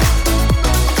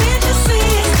 Can't you see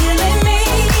it's killing me?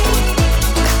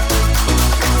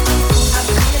 I've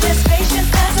been as patient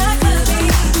as I could be,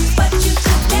 but you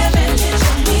took advantage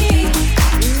of me.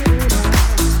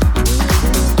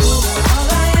 All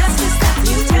I ask is that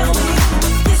you tell me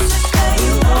this is where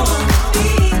you wanna be.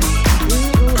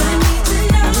 I need to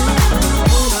know.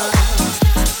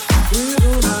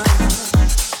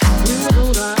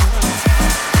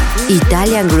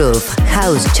 Italian Groove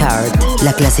House Chart.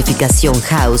 La clasificación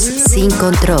house sin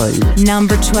control.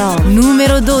 Number 12.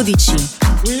 Numero 12.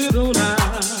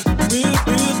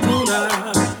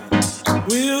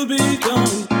 We'll be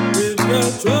done with the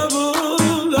trouble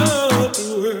of the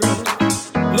world.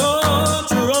 Lord,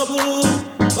 trouble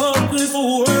of this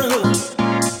world.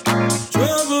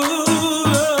 Trouble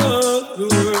of the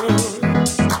world.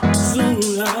 Soon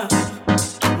I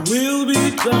will be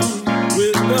done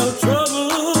with the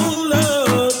trouble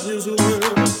of this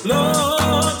world.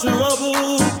 Lord,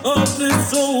 trouble of this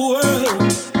world.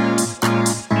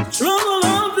 Trouble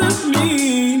of this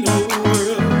mean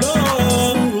world.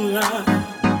 Lord, I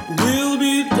will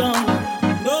be done.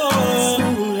 Lord,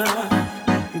 I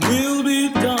will be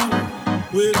done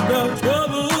with the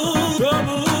trouble,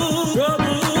 trouble,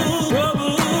 trouble,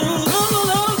 trouble, trouble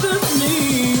of this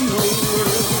mean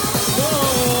world.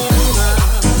 Lord, I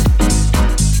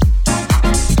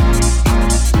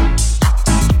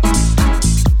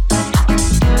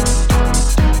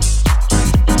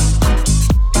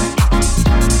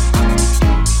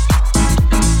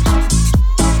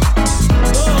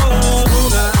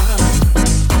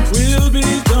will be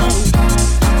done.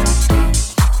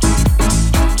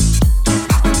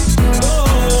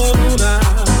 Lord, I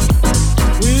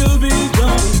will be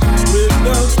done with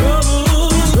the trouble,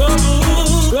 trouble,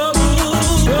 trouble,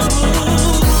 trouble.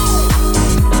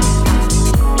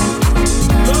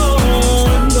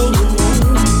 Lord, no,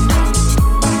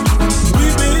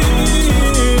 we've been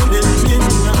in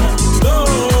midnight.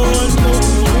 Lord, no,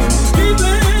 we've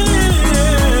been.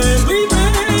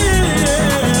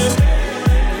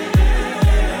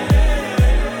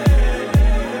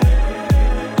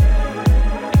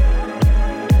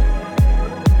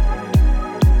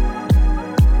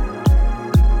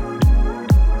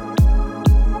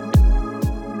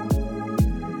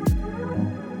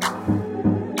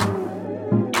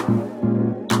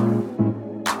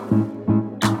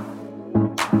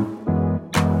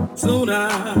 Soon I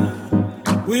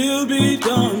will be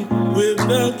done with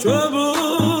the trouble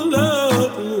of the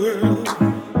world.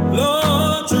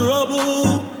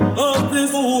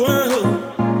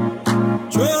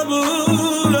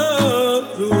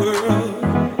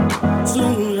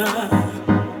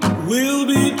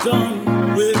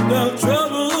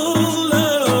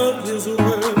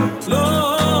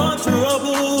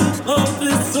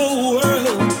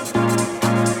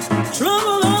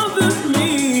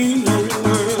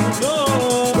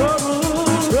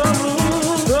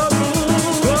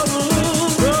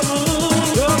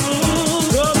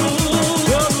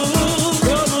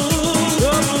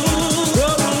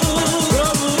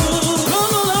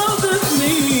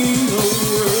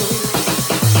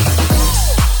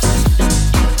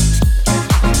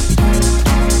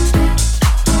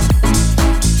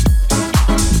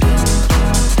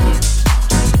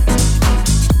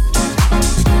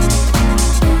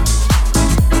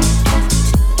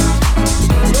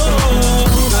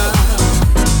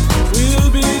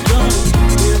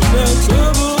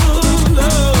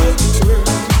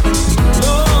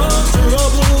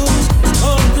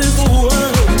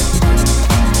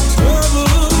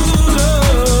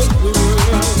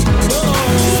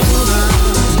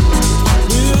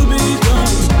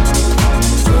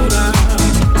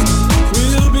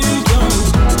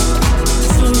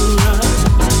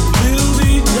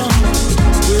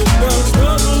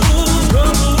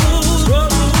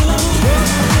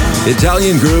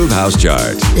 Italian Groove House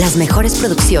Chart. Las mejores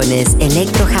producciones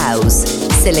Electro House,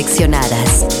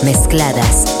 seleccionadas,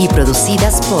 mezcladas y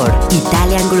producidas por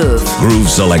Italian Groove. Groove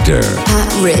Selector.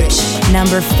 Pat Rich.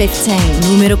 Number 15,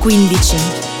 numero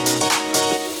 15.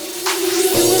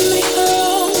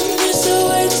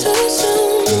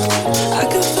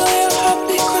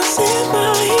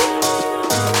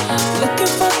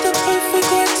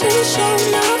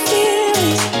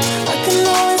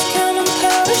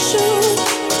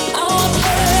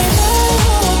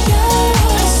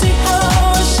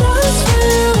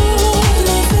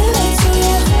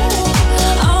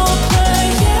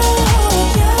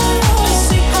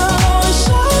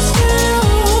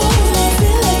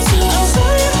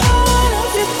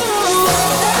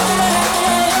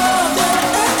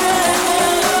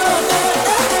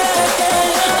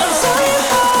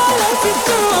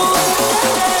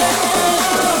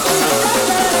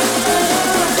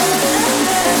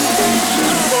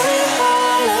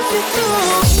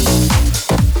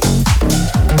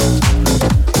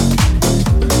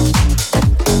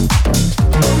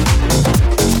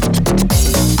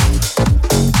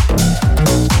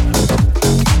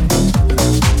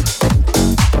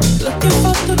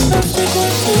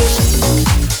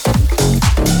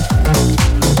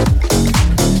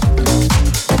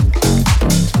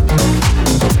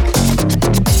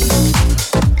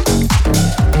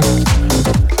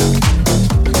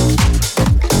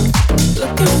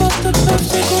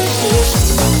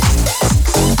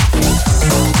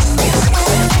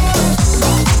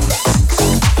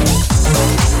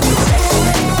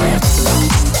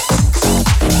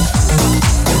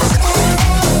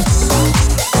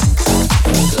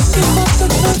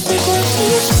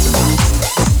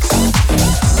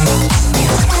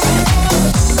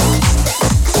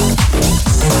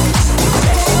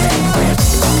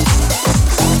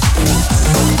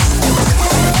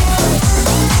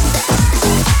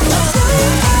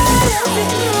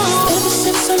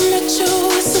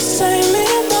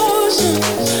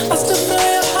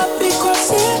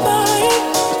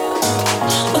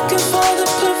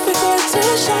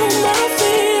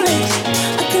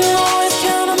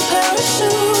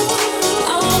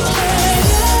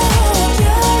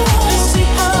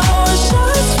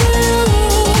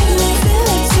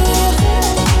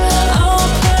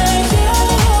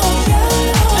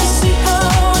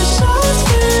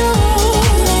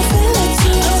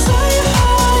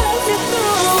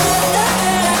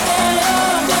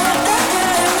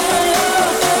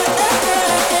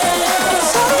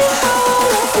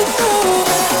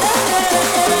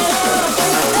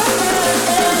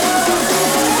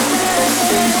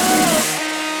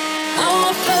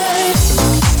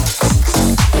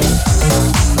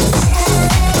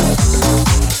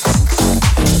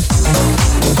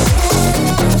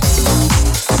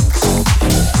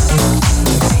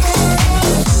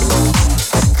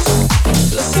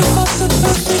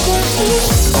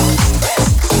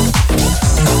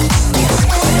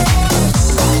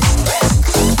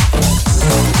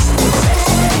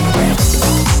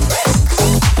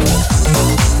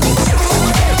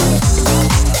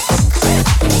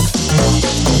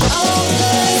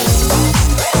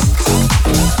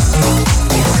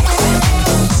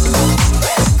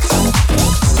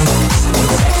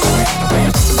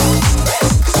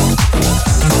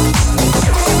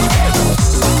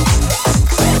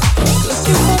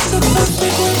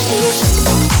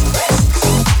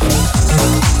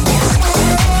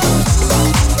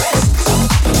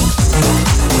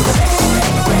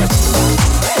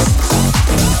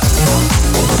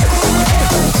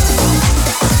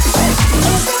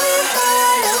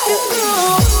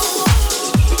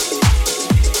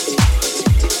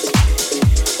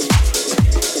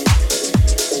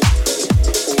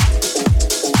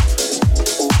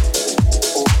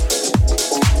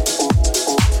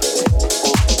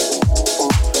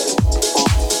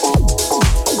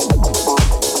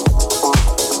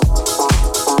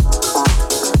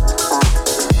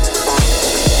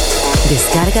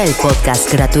 Descarga el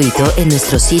podcast gratuito en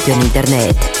nuestro sitio en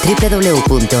internet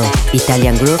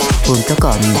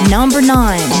www.italiangroove.com. Number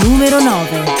 9, numero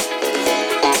 9.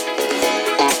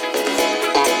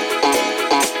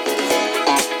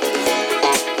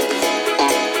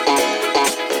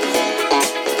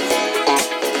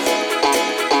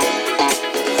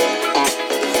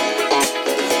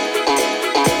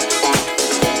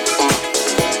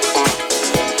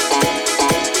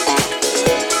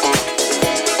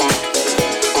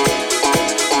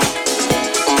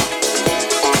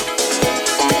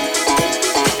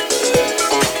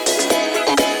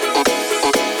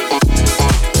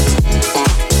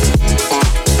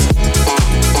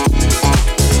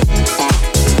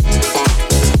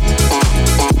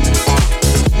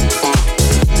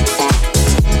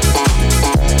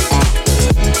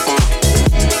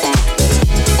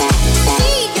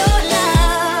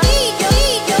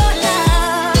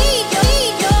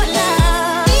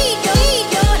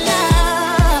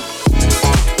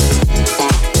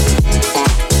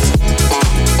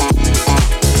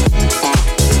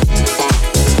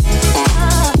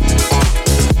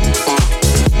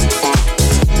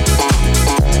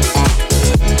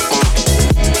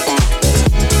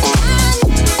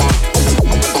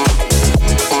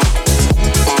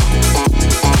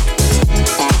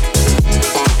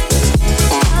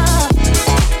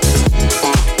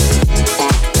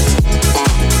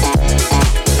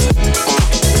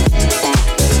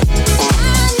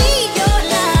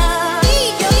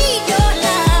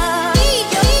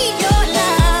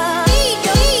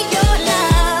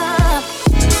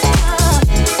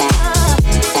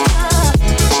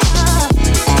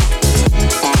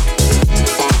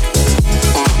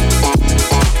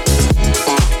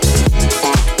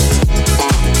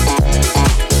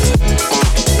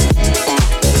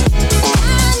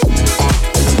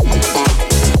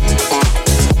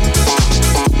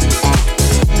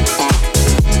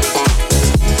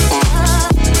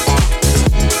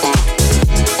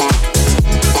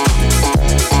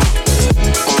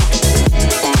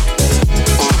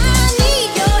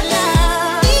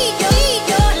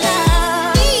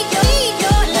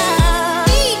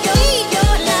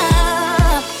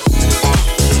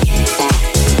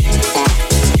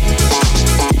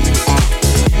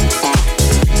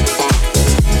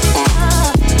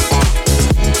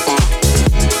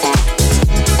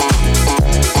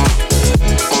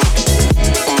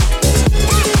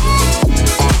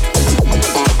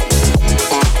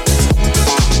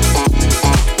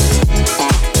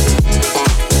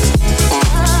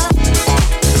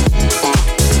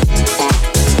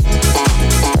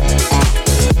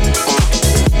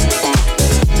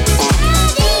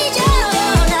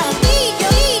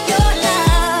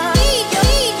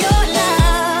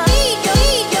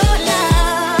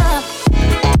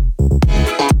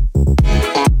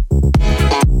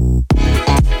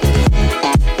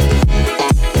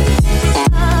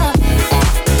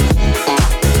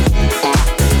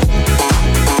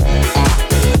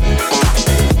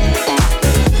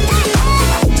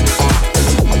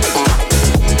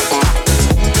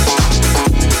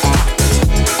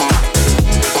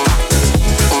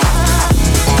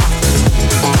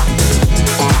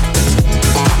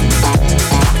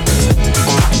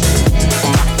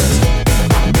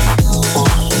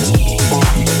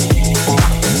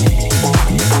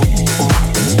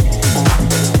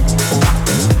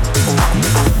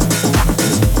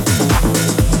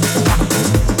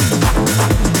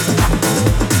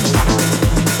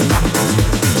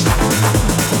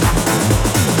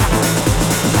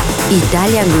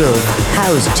 Italian Groove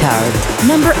House Chart.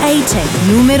 Number 18,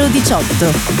 numero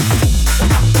 18.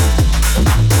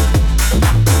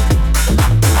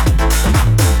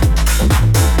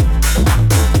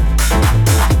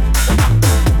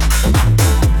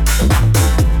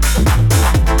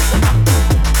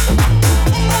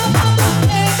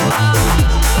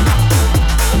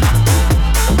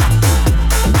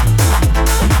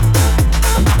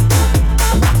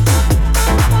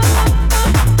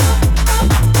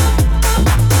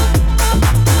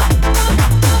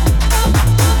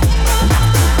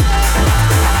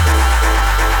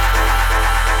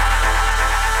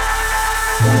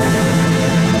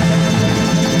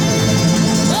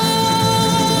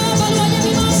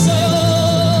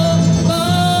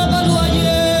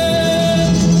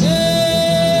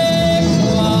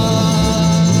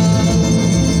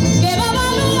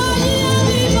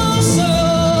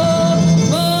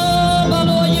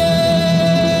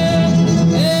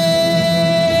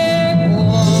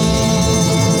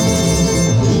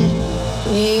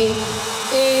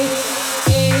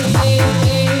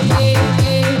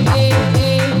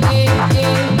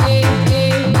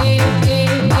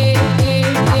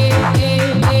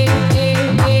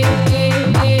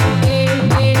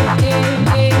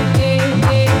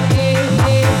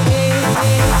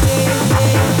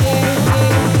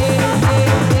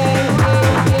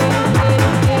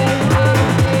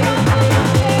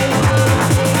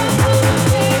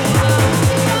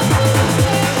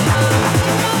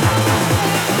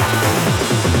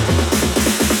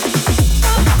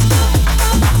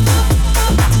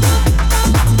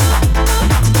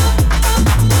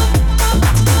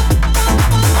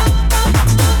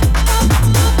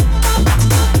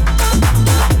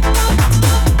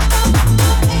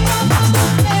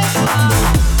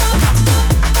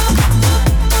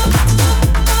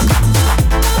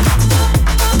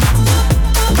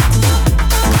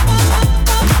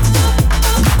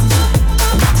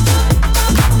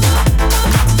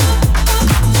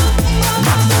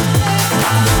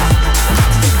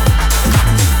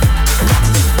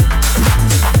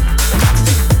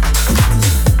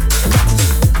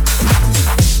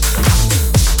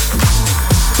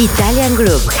 Italian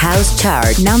Groove House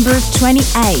Chart. Number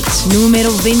 28, numero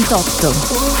 28. Won't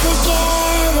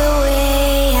forget the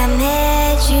way I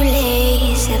met you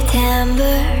late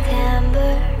September.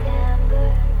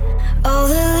 All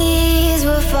the leaves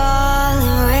were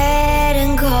falling red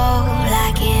and gold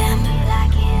like amber.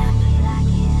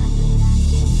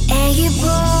 And you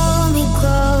pulled me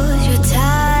close, your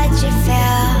touch, it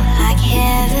felt like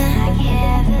heaven.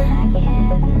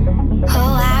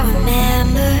 Oh, I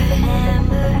remember.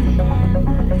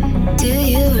 Do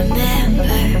you remember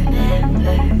the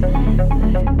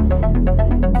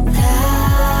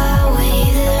way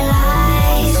the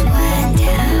lights went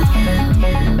down?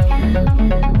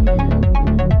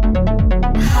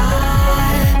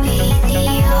 Heartbeat, the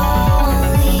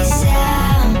only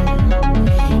sound.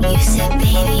 You said,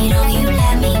 baby, don't you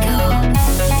let me go.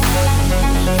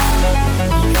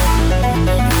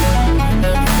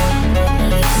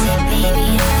 You said, baby,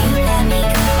 don't you let me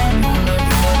go.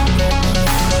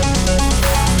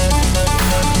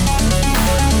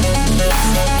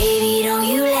 Baby, don't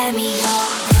you let me go.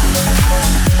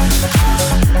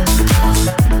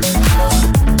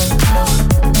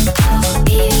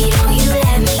 Baby, don't you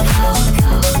let me go.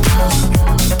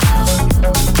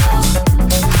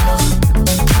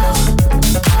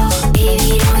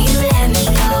 Baby, don't you let me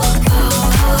go.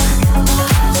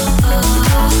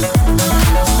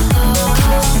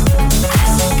 I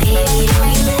said, baby,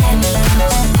 don't you let me go.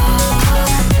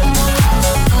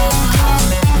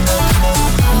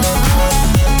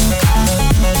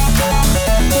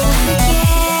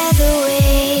 Forget the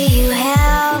way you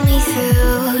held me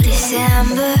through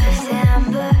December.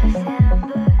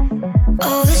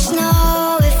 Oh, the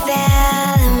snow, it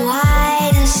fell in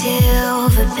white and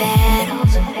silver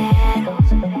petals.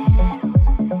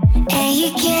 And you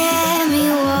kept me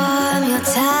warm, your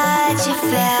touch, it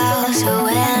felt so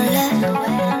endless.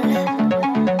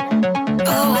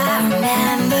 Oh, I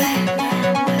remember.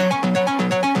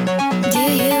 Do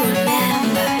you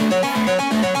remember?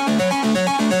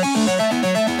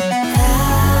 The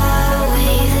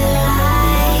way the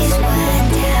lights went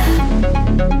down.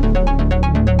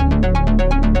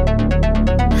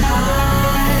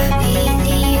 Heartbeat,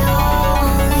 the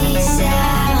only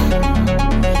sound.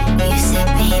 You said,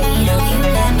 baby, don't you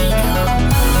let me go.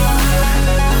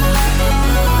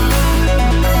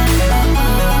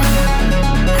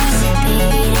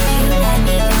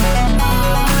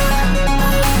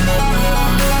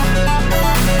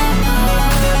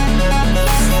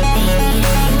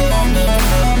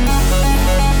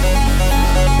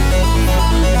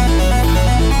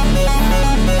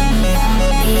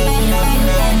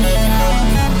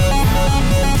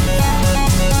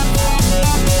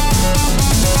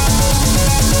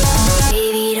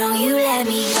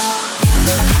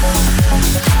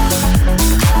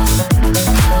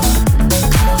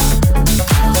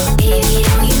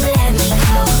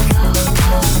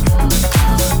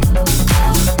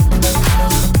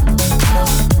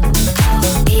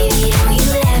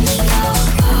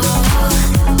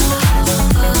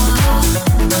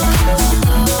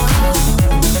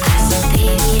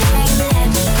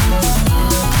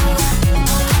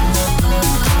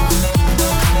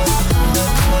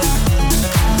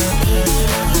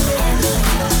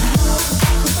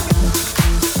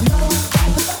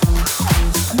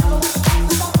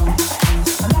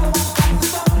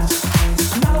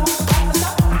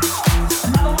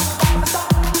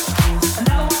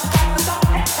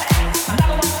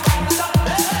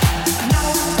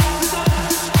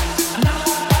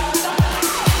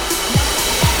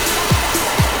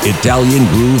 Italian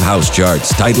Groove House Charts,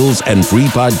 titles, and free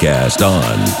podcast on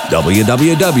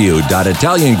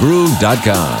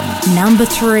www.italiangroove.com. Number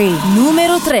 3,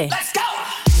 numero 3.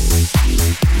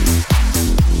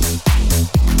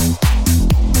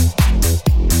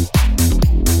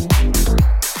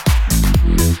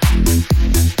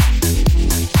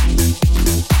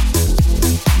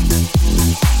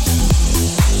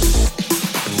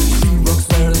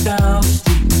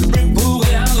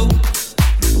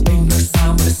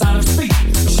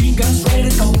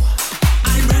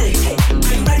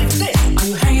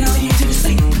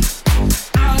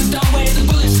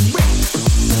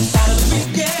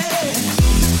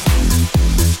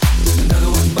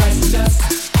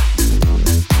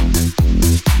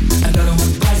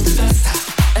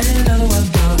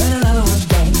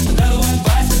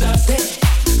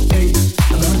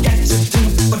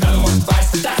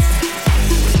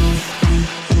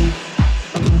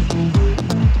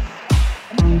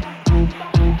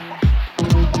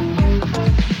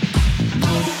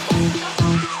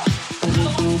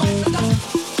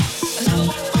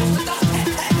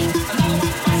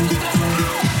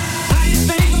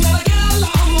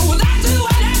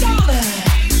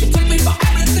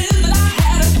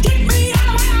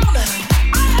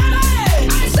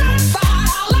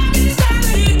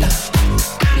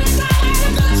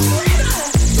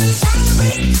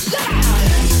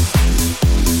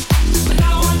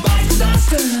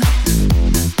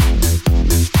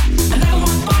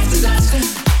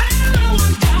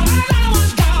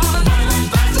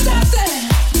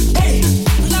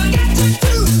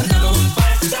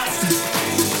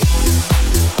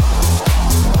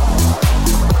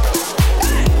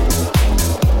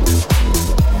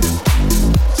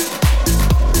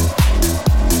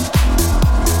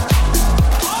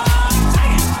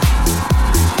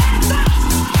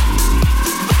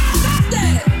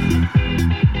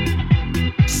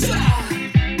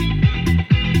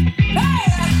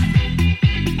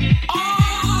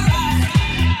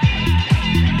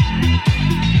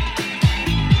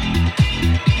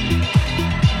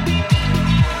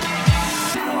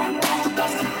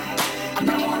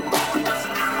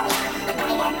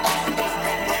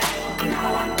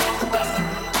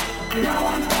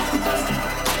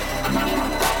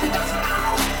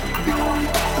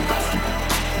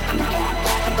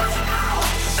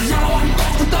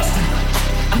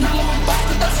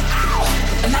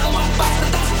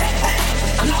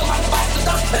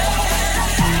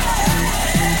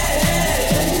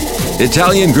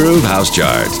 Italian Groove House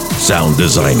Chart. Sound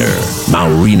designer,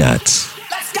 Maurinat.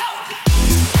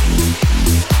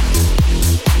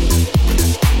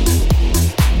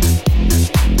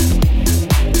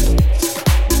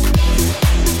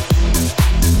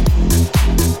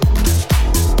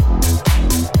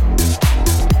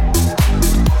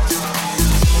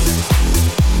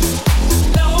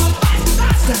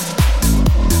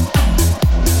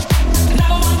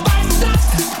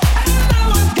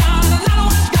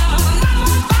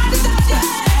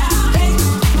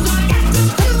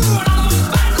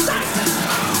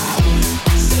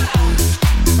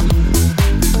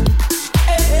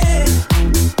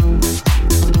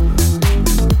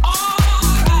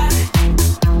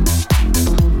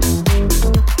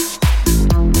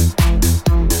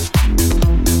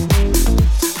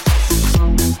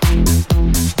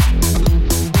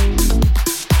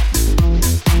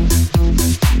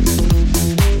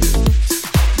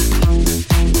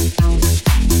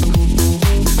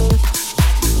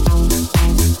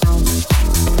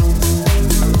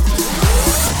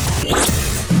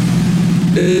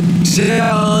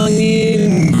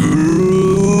 Italian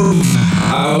Groove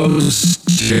House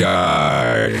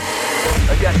Chart.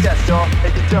 Yes, yes, y'all,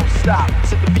 and you don't stop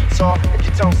to the beat, y'all, if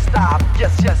you don't stop.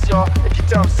 Yes, yes, y'all, if you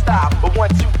don't stop. But 1,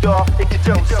 2, y'all, if you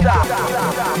don't stop.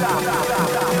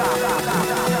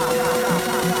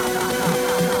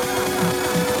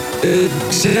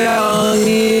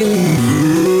 Italian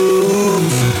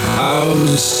Groove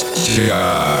House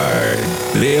Chart.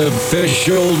 The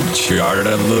official chart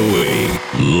of the week.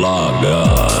 Log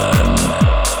on.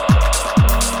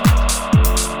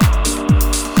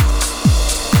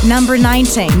 Number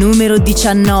 19, numero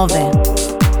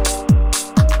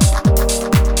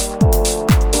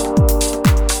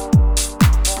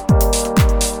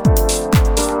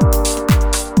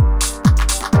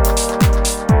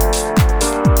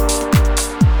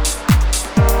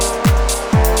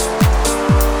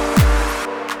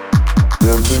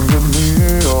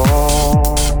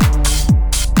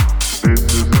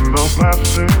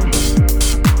 19.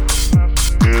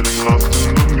 Getting lost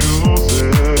in the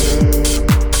music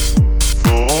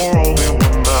for only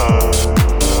one night.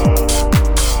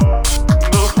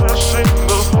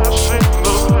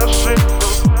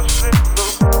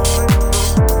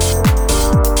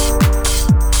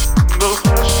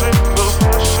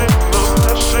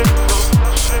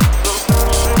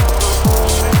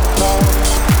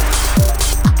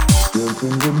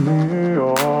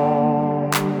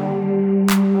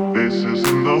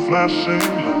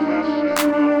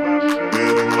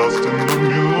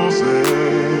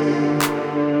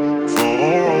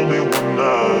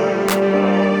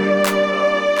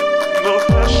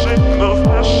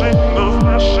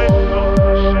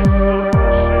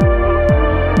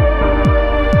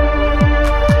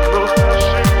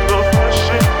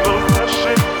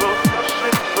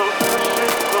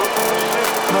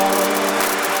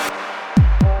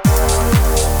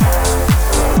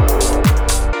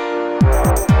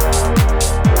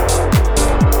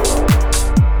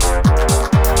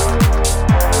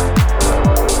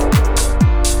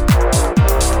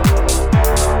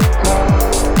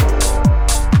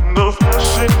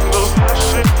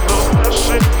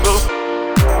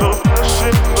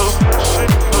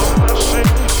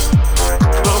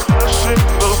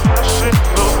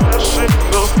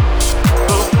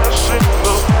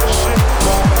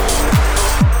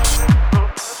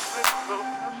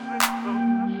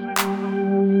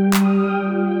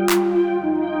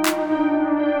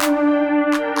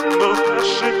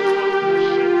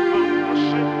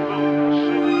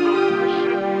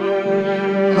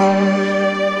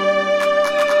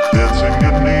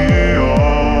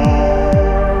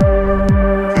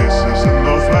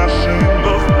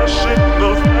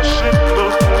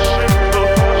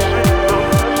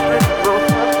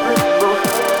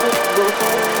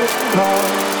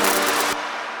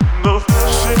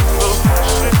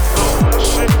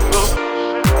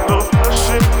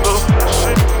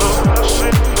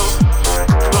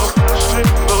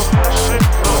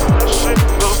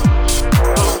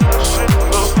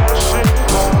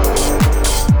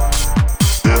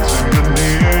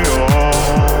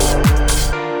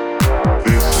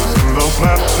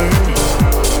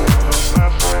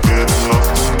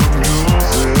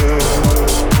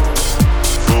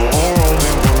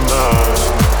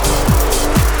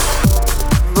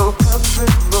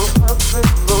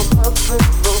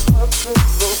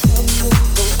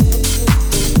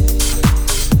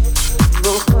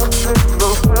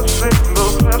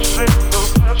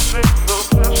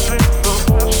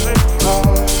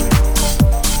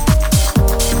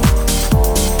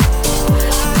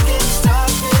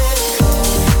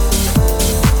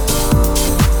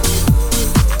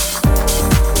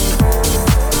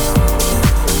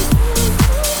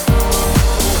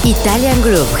 Italian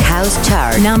Groove House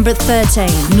Chart. Number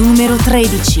 13, numero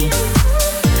 13.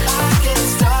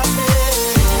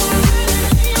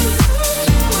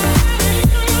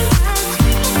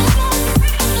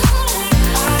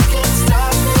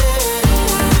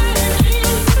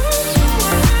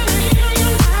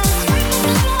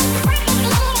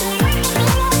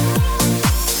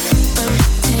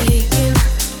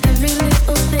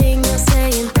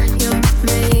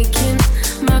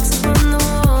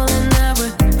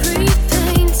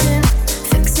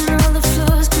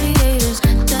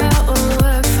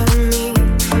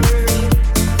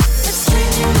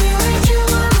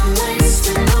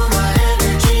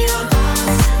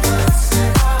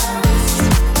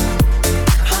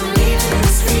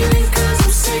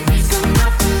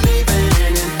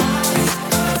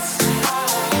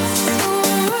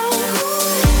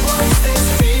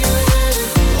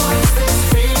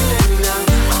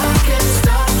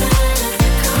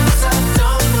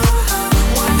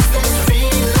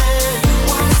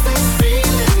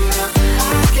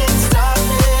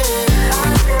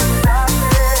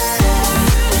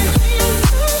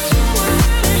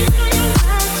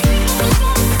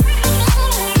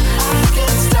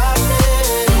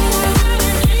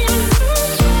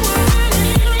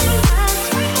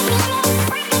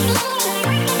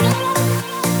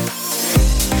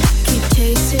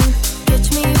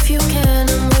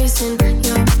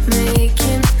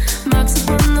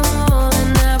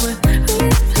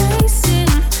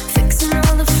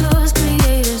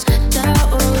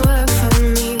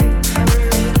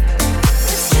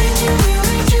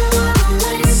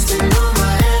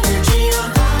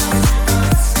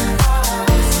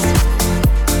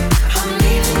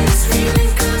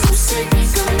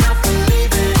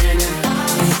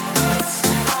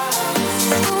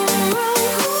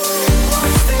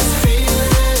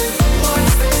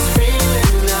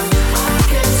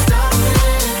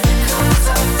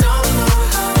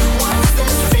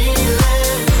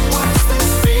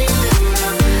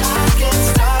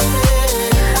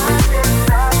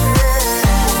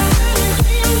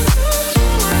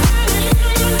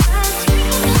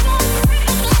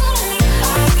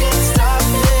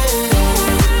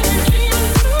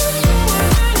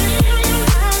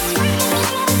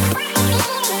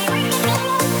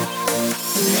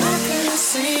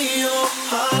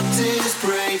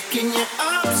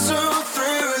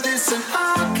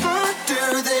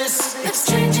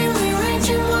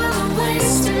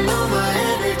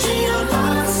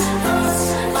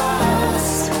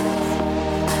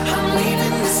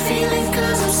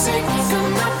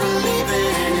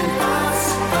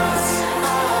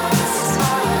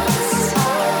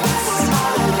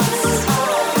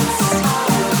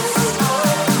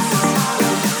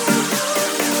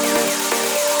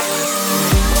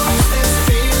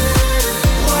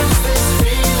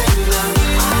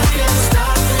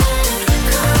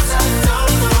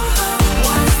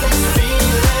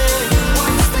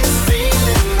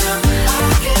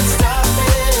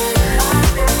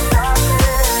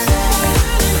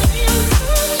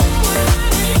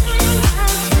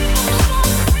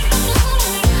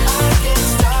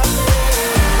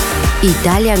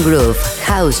 Italian Groove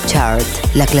House Chart,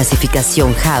 la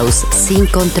clasificación house sin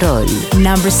control.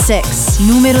 Number 6,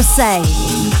 numero 6.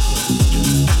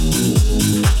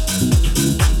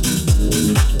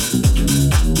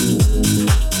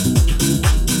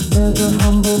 There's a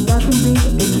humble backing beat,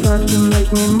 it strives to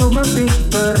make me move my feet.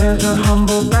 But there's a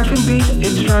humble backing beat,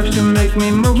 it strives to make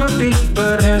me move my feet.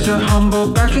 But there's a humble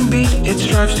backing beat, it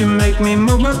strives to make me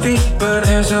move my feet. But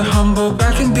there's a humble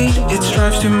backing beat, it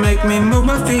strives to make me move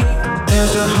my feet.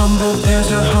 There's a humble,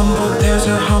 there's a humble, there's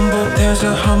a humble, there's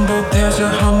a humble, there's a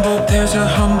humble, there's a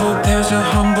humble, there's a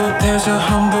humble, there's a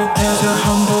humble, there's a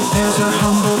humble, there's a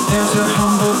humble, there's a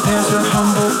humble, there's a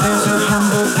humble, there's a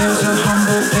humble, there's a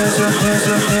humble, there's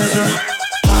a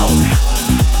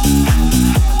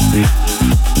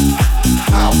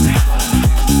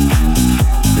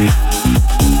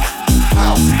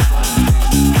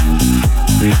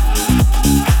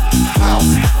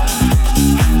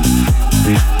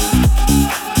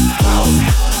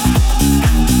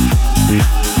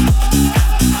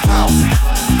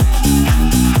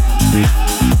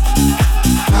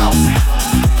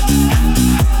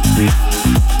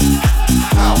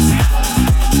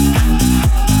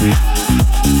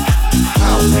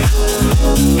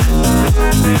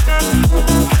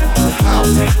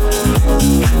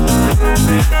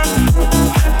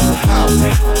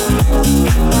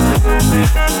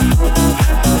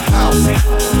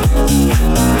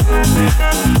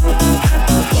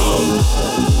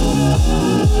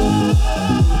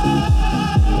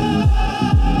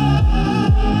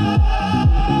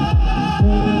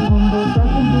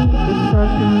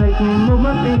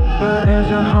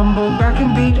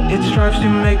beat, it strives to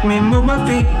make me move my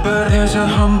feet. But there's a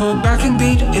humble backing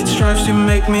beat, it strives to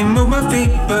make me move my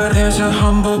feet. But there's a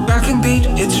humble backing beat,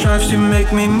 it strives to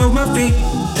make me move my feet.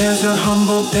 There's a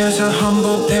humble, there's a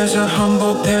humble, there's a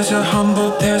humble, there's a humble,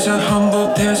 there's a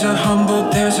humble, there's a humble,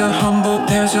 there's a humble,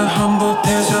 there's a humble,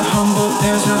 there's a humble,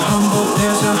 there's a humble,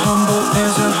 there's a humble,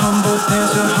 there's a humble,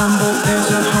 there's a humble,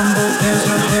 there's a humble, there's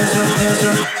a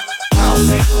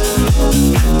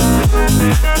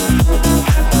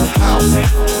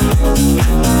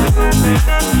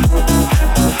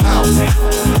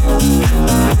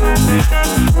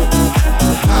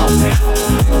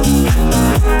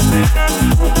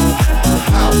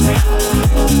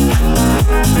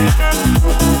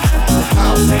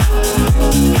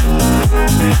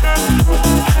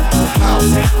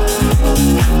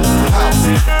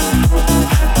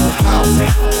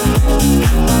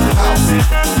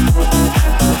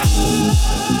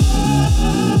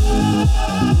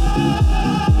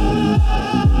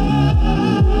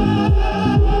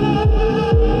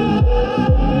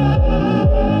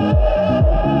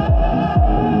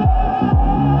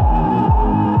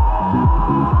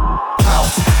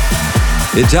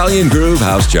Italian Groove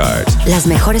House Chart. Las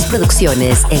mejores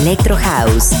producciones Electro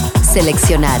House,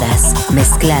 seleccionadas,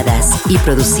 mezcladas y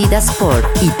producidas por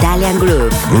Italian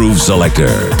Groove. Groove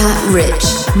Selector. Pat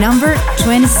Rich. Number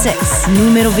 26,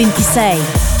 numero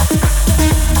 26.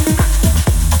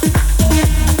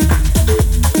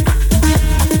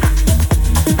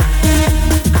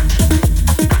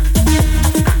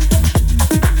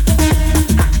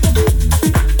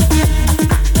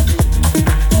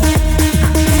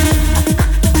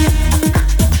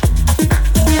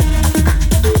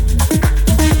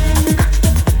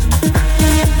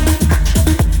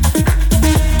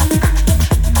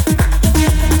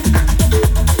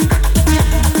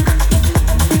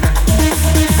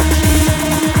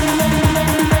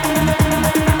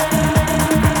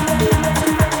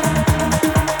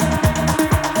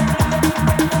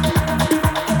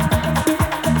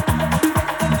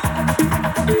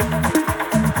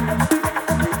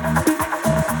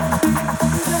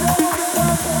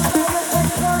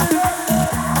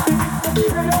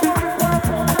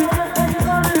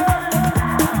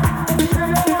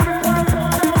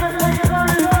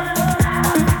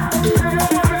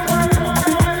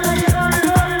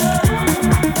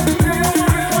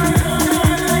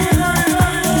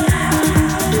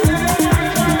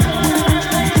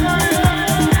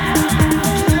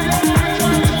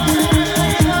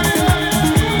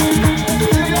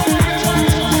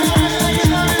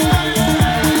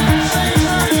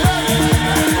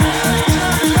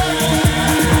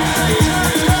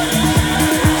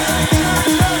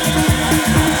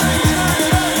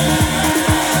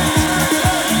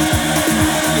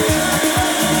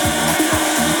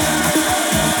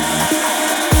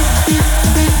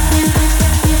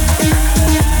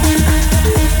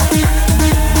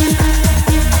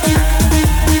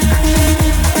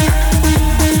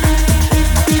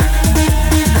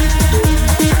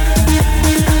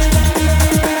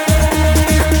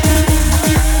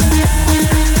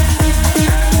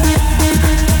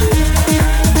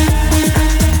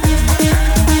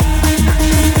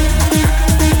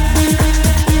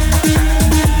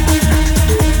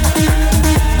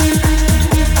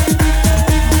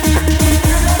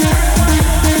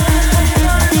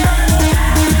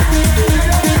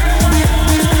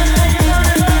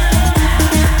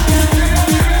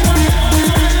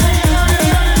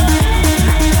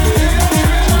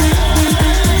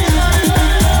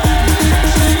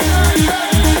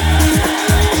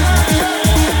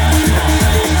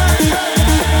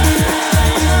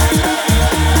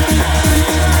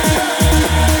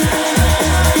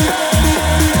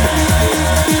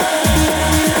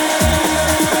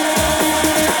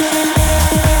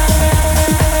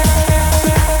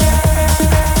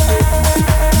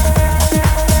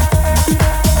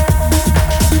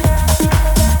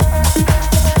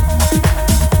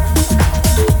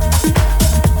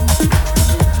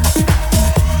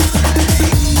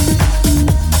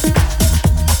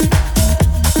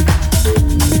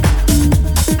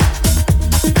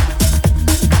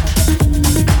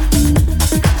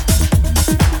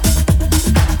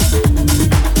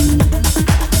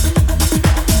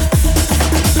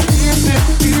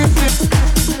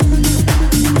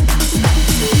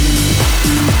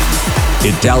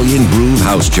 Italian Groove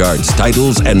House Charts,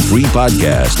 titles, and free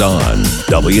podcast on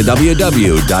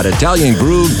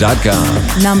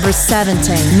www.italiangroove.com. Number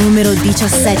 17, numero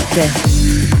 17.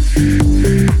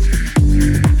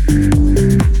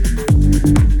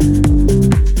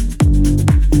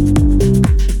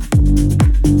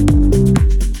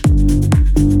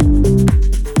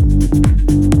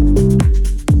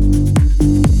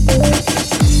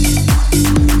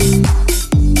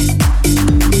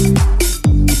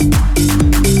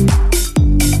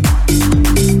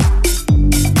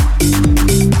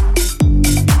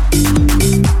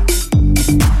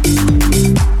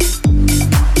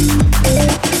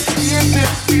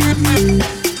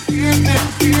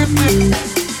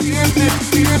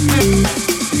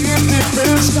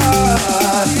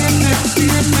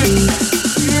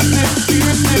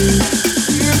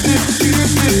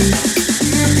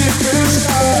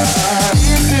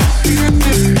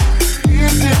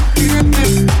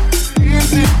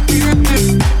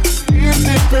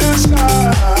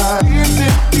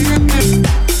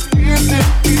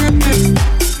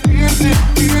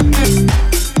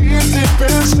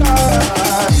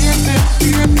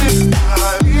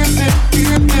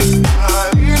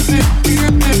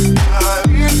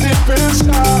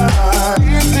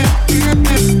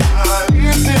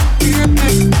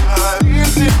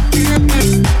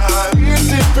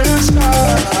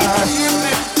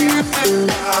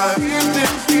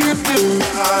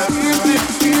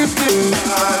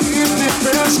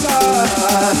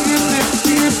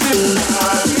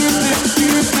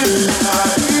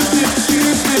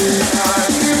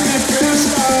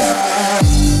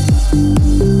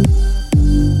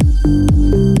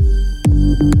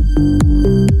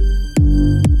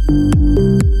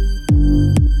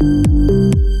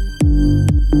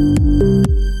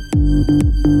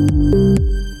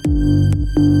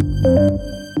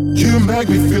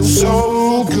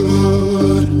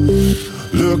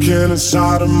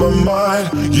 Inside of my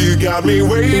mind, you got me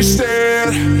wasted,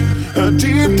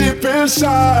 deep, deep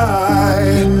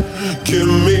inside. Give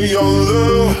me your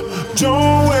love,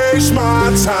 don't waste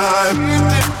my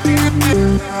time.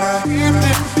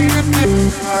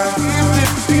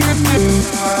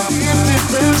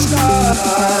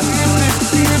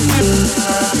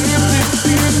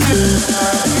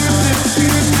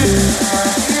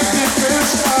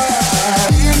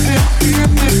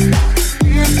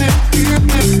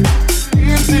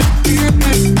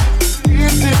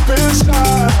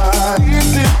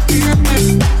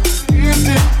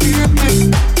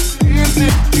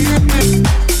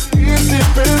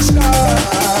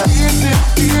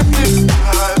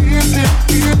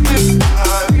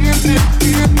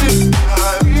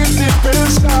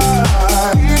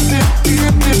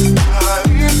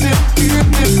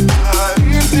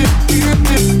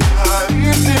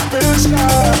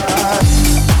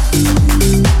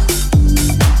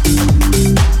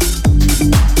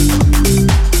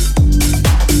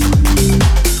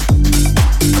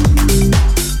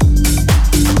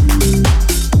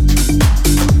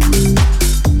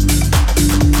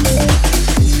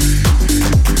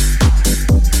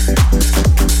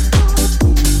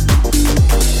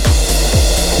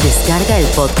 Descarga el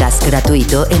podcast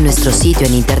gratuito en nuestro sitio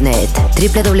en internet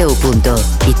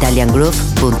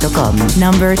www.italiangroove.com.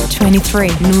 Number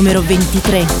 23, numero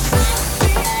 23.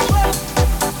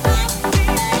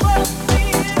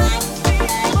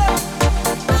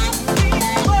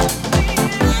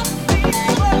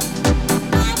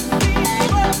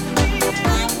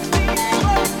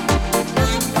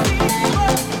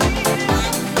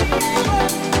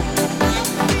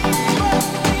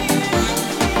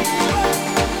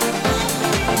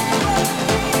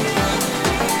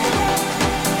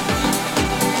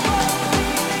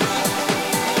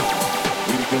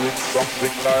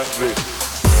 Something like this.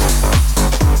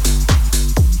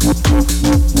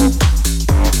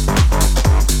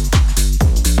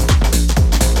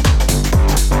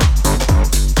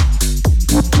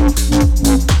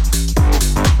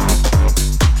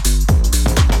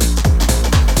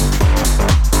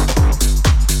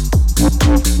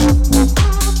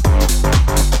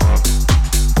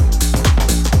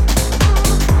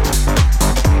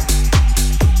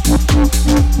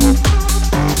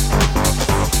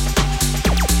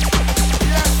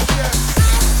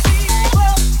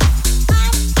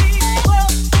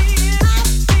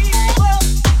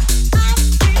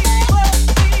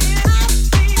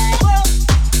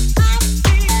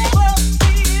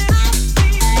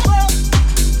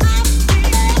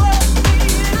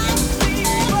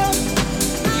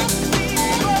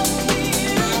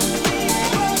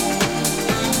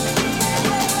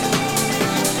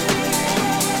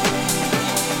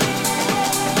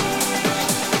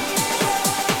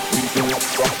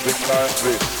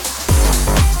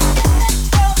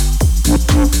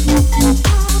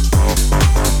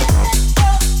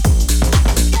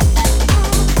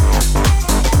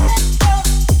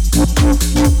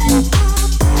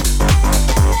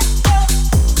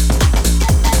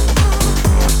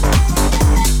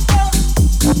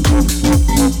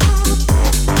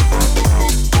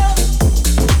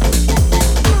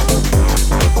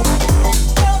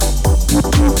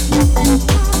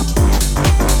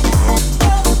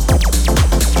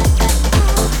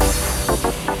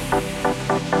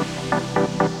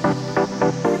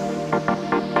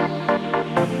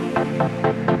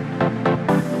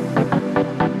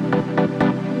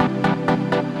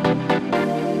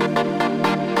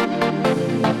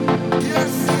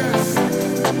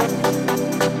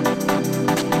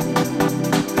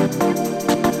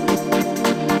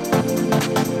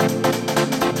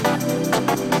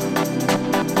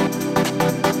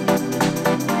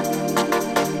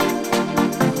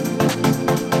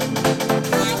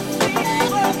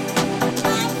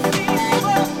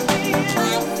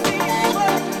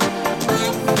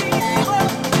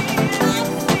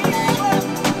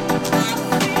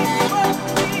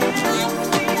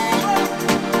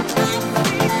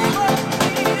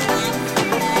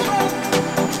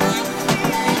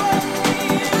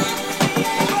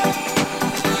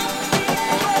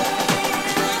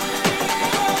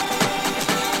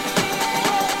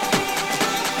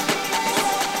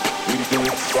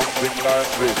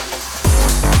 like this.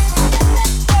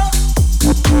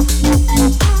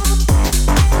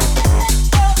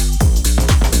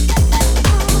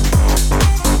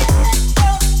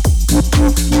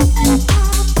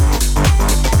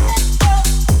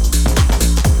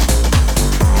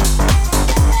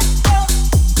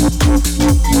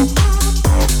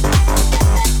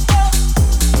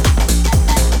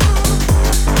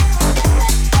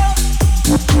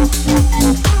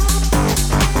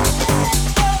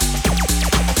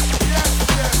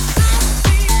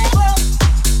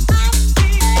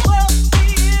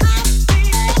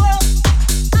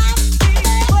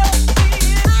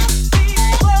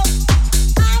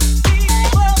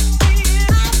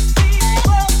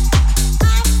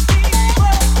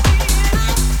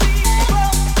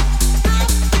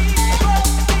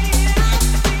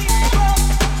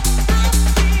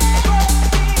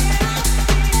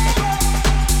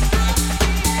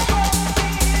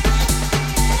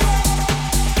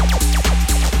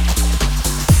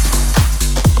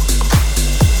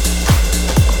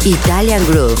 Italian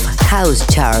Groove House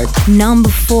Chart. Number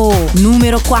 4,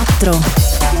 numero 4.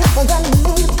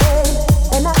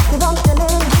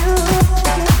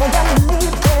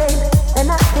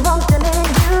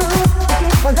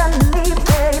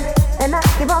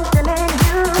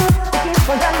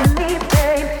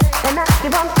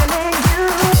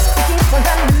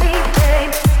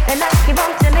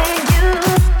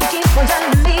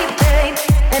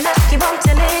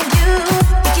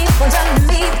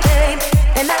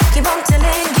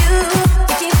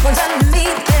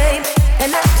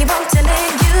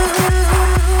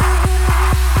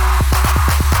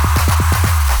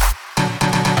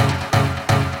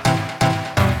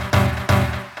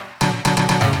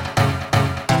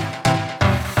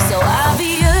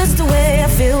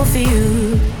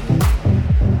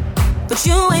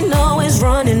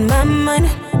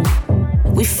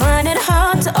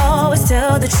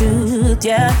 Truth,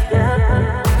 yeah.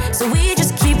 So we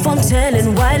just keep on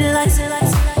telling white lies. It ain't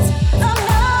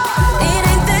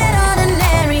that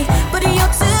ordinary, but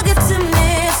you're too good to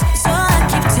miss. So I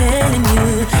keep telling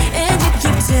you, and you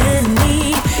keep telling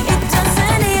me. It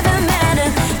doesn't even matter,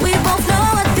 we both know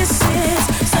what this is.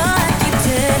 So I keep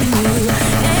telling you,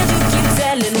 and you keep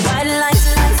telling white lies.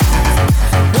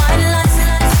 White lies.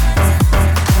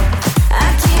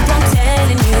 I keep on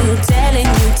telling you, telling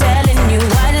you, telling you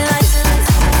white lies.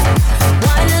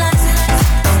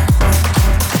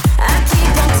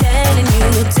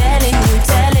 And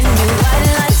I keep on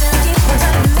telling you, you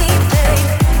keep on telling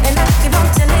me, babe. And I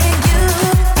keep on telling you,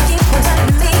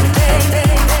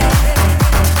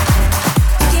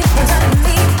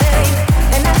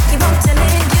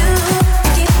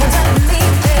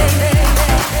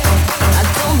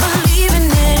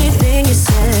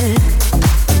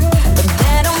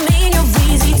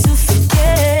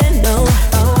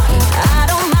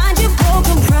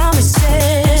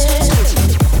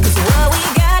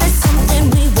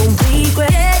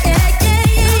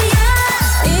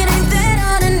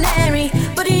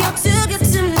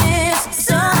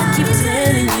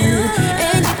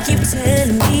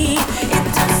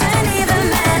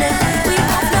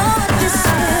 keep on telling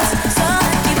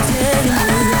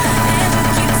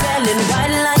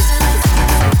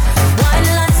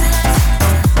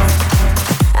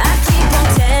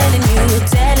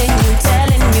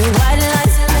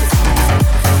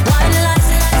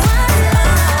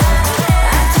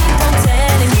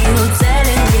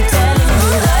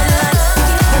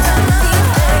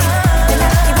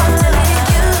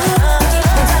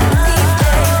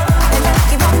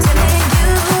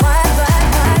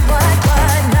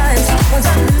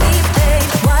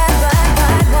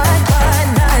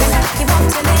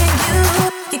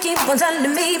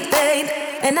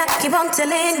I keep on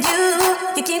telling you,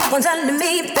 you keep on telling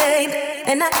me, babe.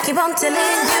 And I keep on telling you, and I keep on telling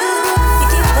you.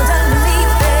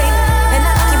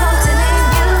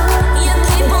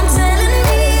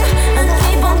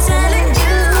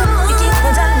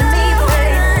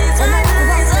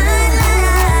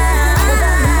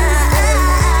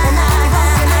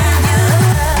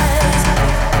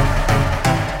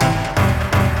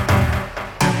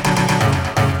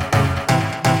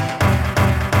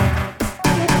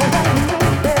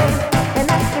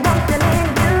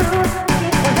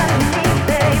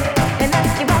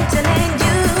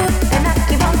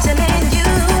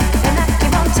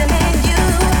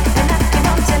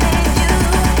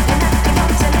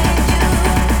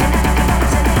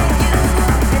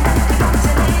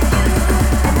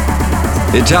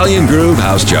 Italian Groove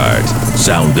House Chart.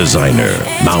 Sound designer,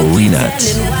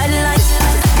 Maurinat.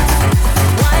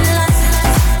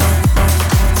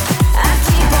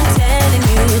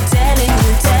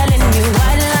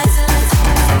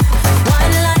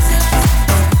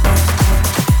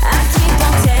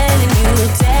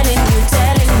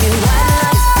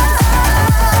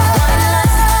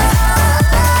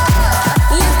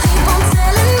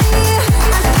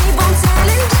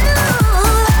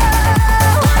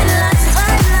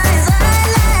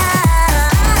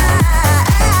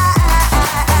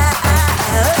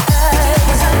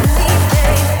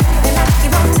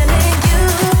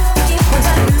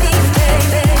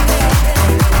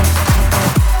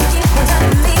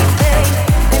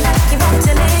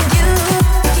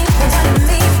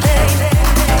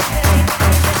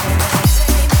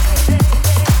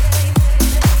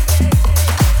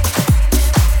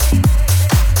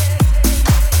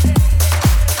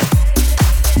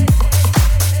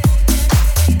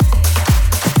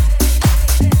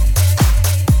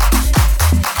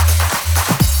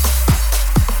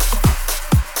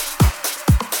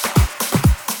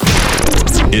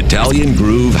 Italian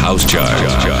Groove House Chart.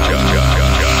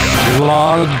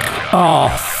 Log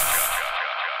off.